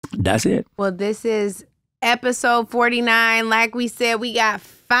 That's it. Well, this is episode 49. Like we said, we got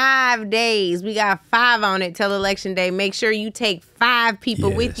 5 days. We got 5 on it till Election Day. Make sure you take 5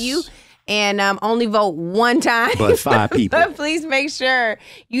 people with you. And only vote one time. But 5 people. But please make sure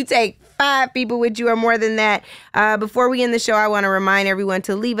you take 5 people with you or more than that. Before we end the show, I want to remind everyone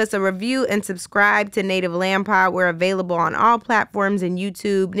to leave us a review and subscribe to Native Land Pod. We're available on all platforms and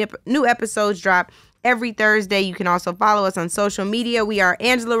YouTube. New episodes drop every Thursday. You can also follow us on social media. We are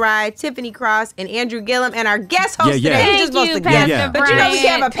Angela Rye, Tiffany Cross, and Andrew Gillum. And our guest host today, who's just supposed to Pastor but you know we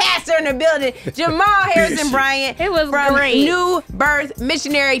have a pastor in the building, Jamal Harrison Bryant. It was from great. New Birth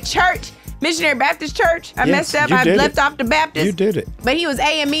Missionary Baptist Church. I messed up. I left off the Baptist. You did it. But he was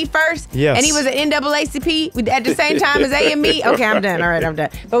AME first. Yes. And he was an NAACP at the same time as AME. Okay, I'm done. All right, I'm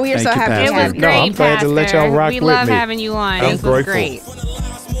done. But we are so happy to have you. It was great, I'm glad to let y'all rock with me. We love having you on. I'm This was grateful. great.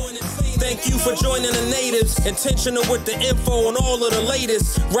 Thank you for joining the natives. Intentional with the info on all of the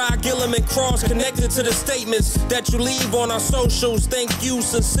latest. Rye, Gillum, and Cross connected to the statements that you leave on our socials. Thank you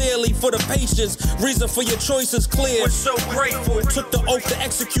sincerely for the patience. Reason for your choice is clear. We're so grateful. Took the oath to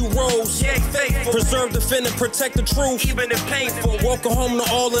execute roles. Yeah, faithful. Preserve, defend, and protect the truth. Even if painful. Welcome home to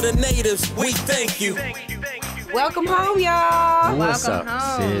all of the natives. We thank you. Welcome home, y'all. What's Welcome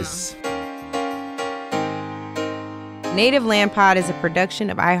up, home. sis? Native Land Pod is a production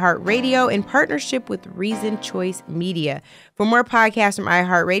of iHeartRadio in partnership with Reason Choice Media. For more podcasts from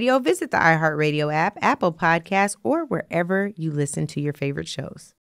iHeartRadio, visit the iHeartRadio app, Apple Podcasts, or wherever you listen to your favorite shows.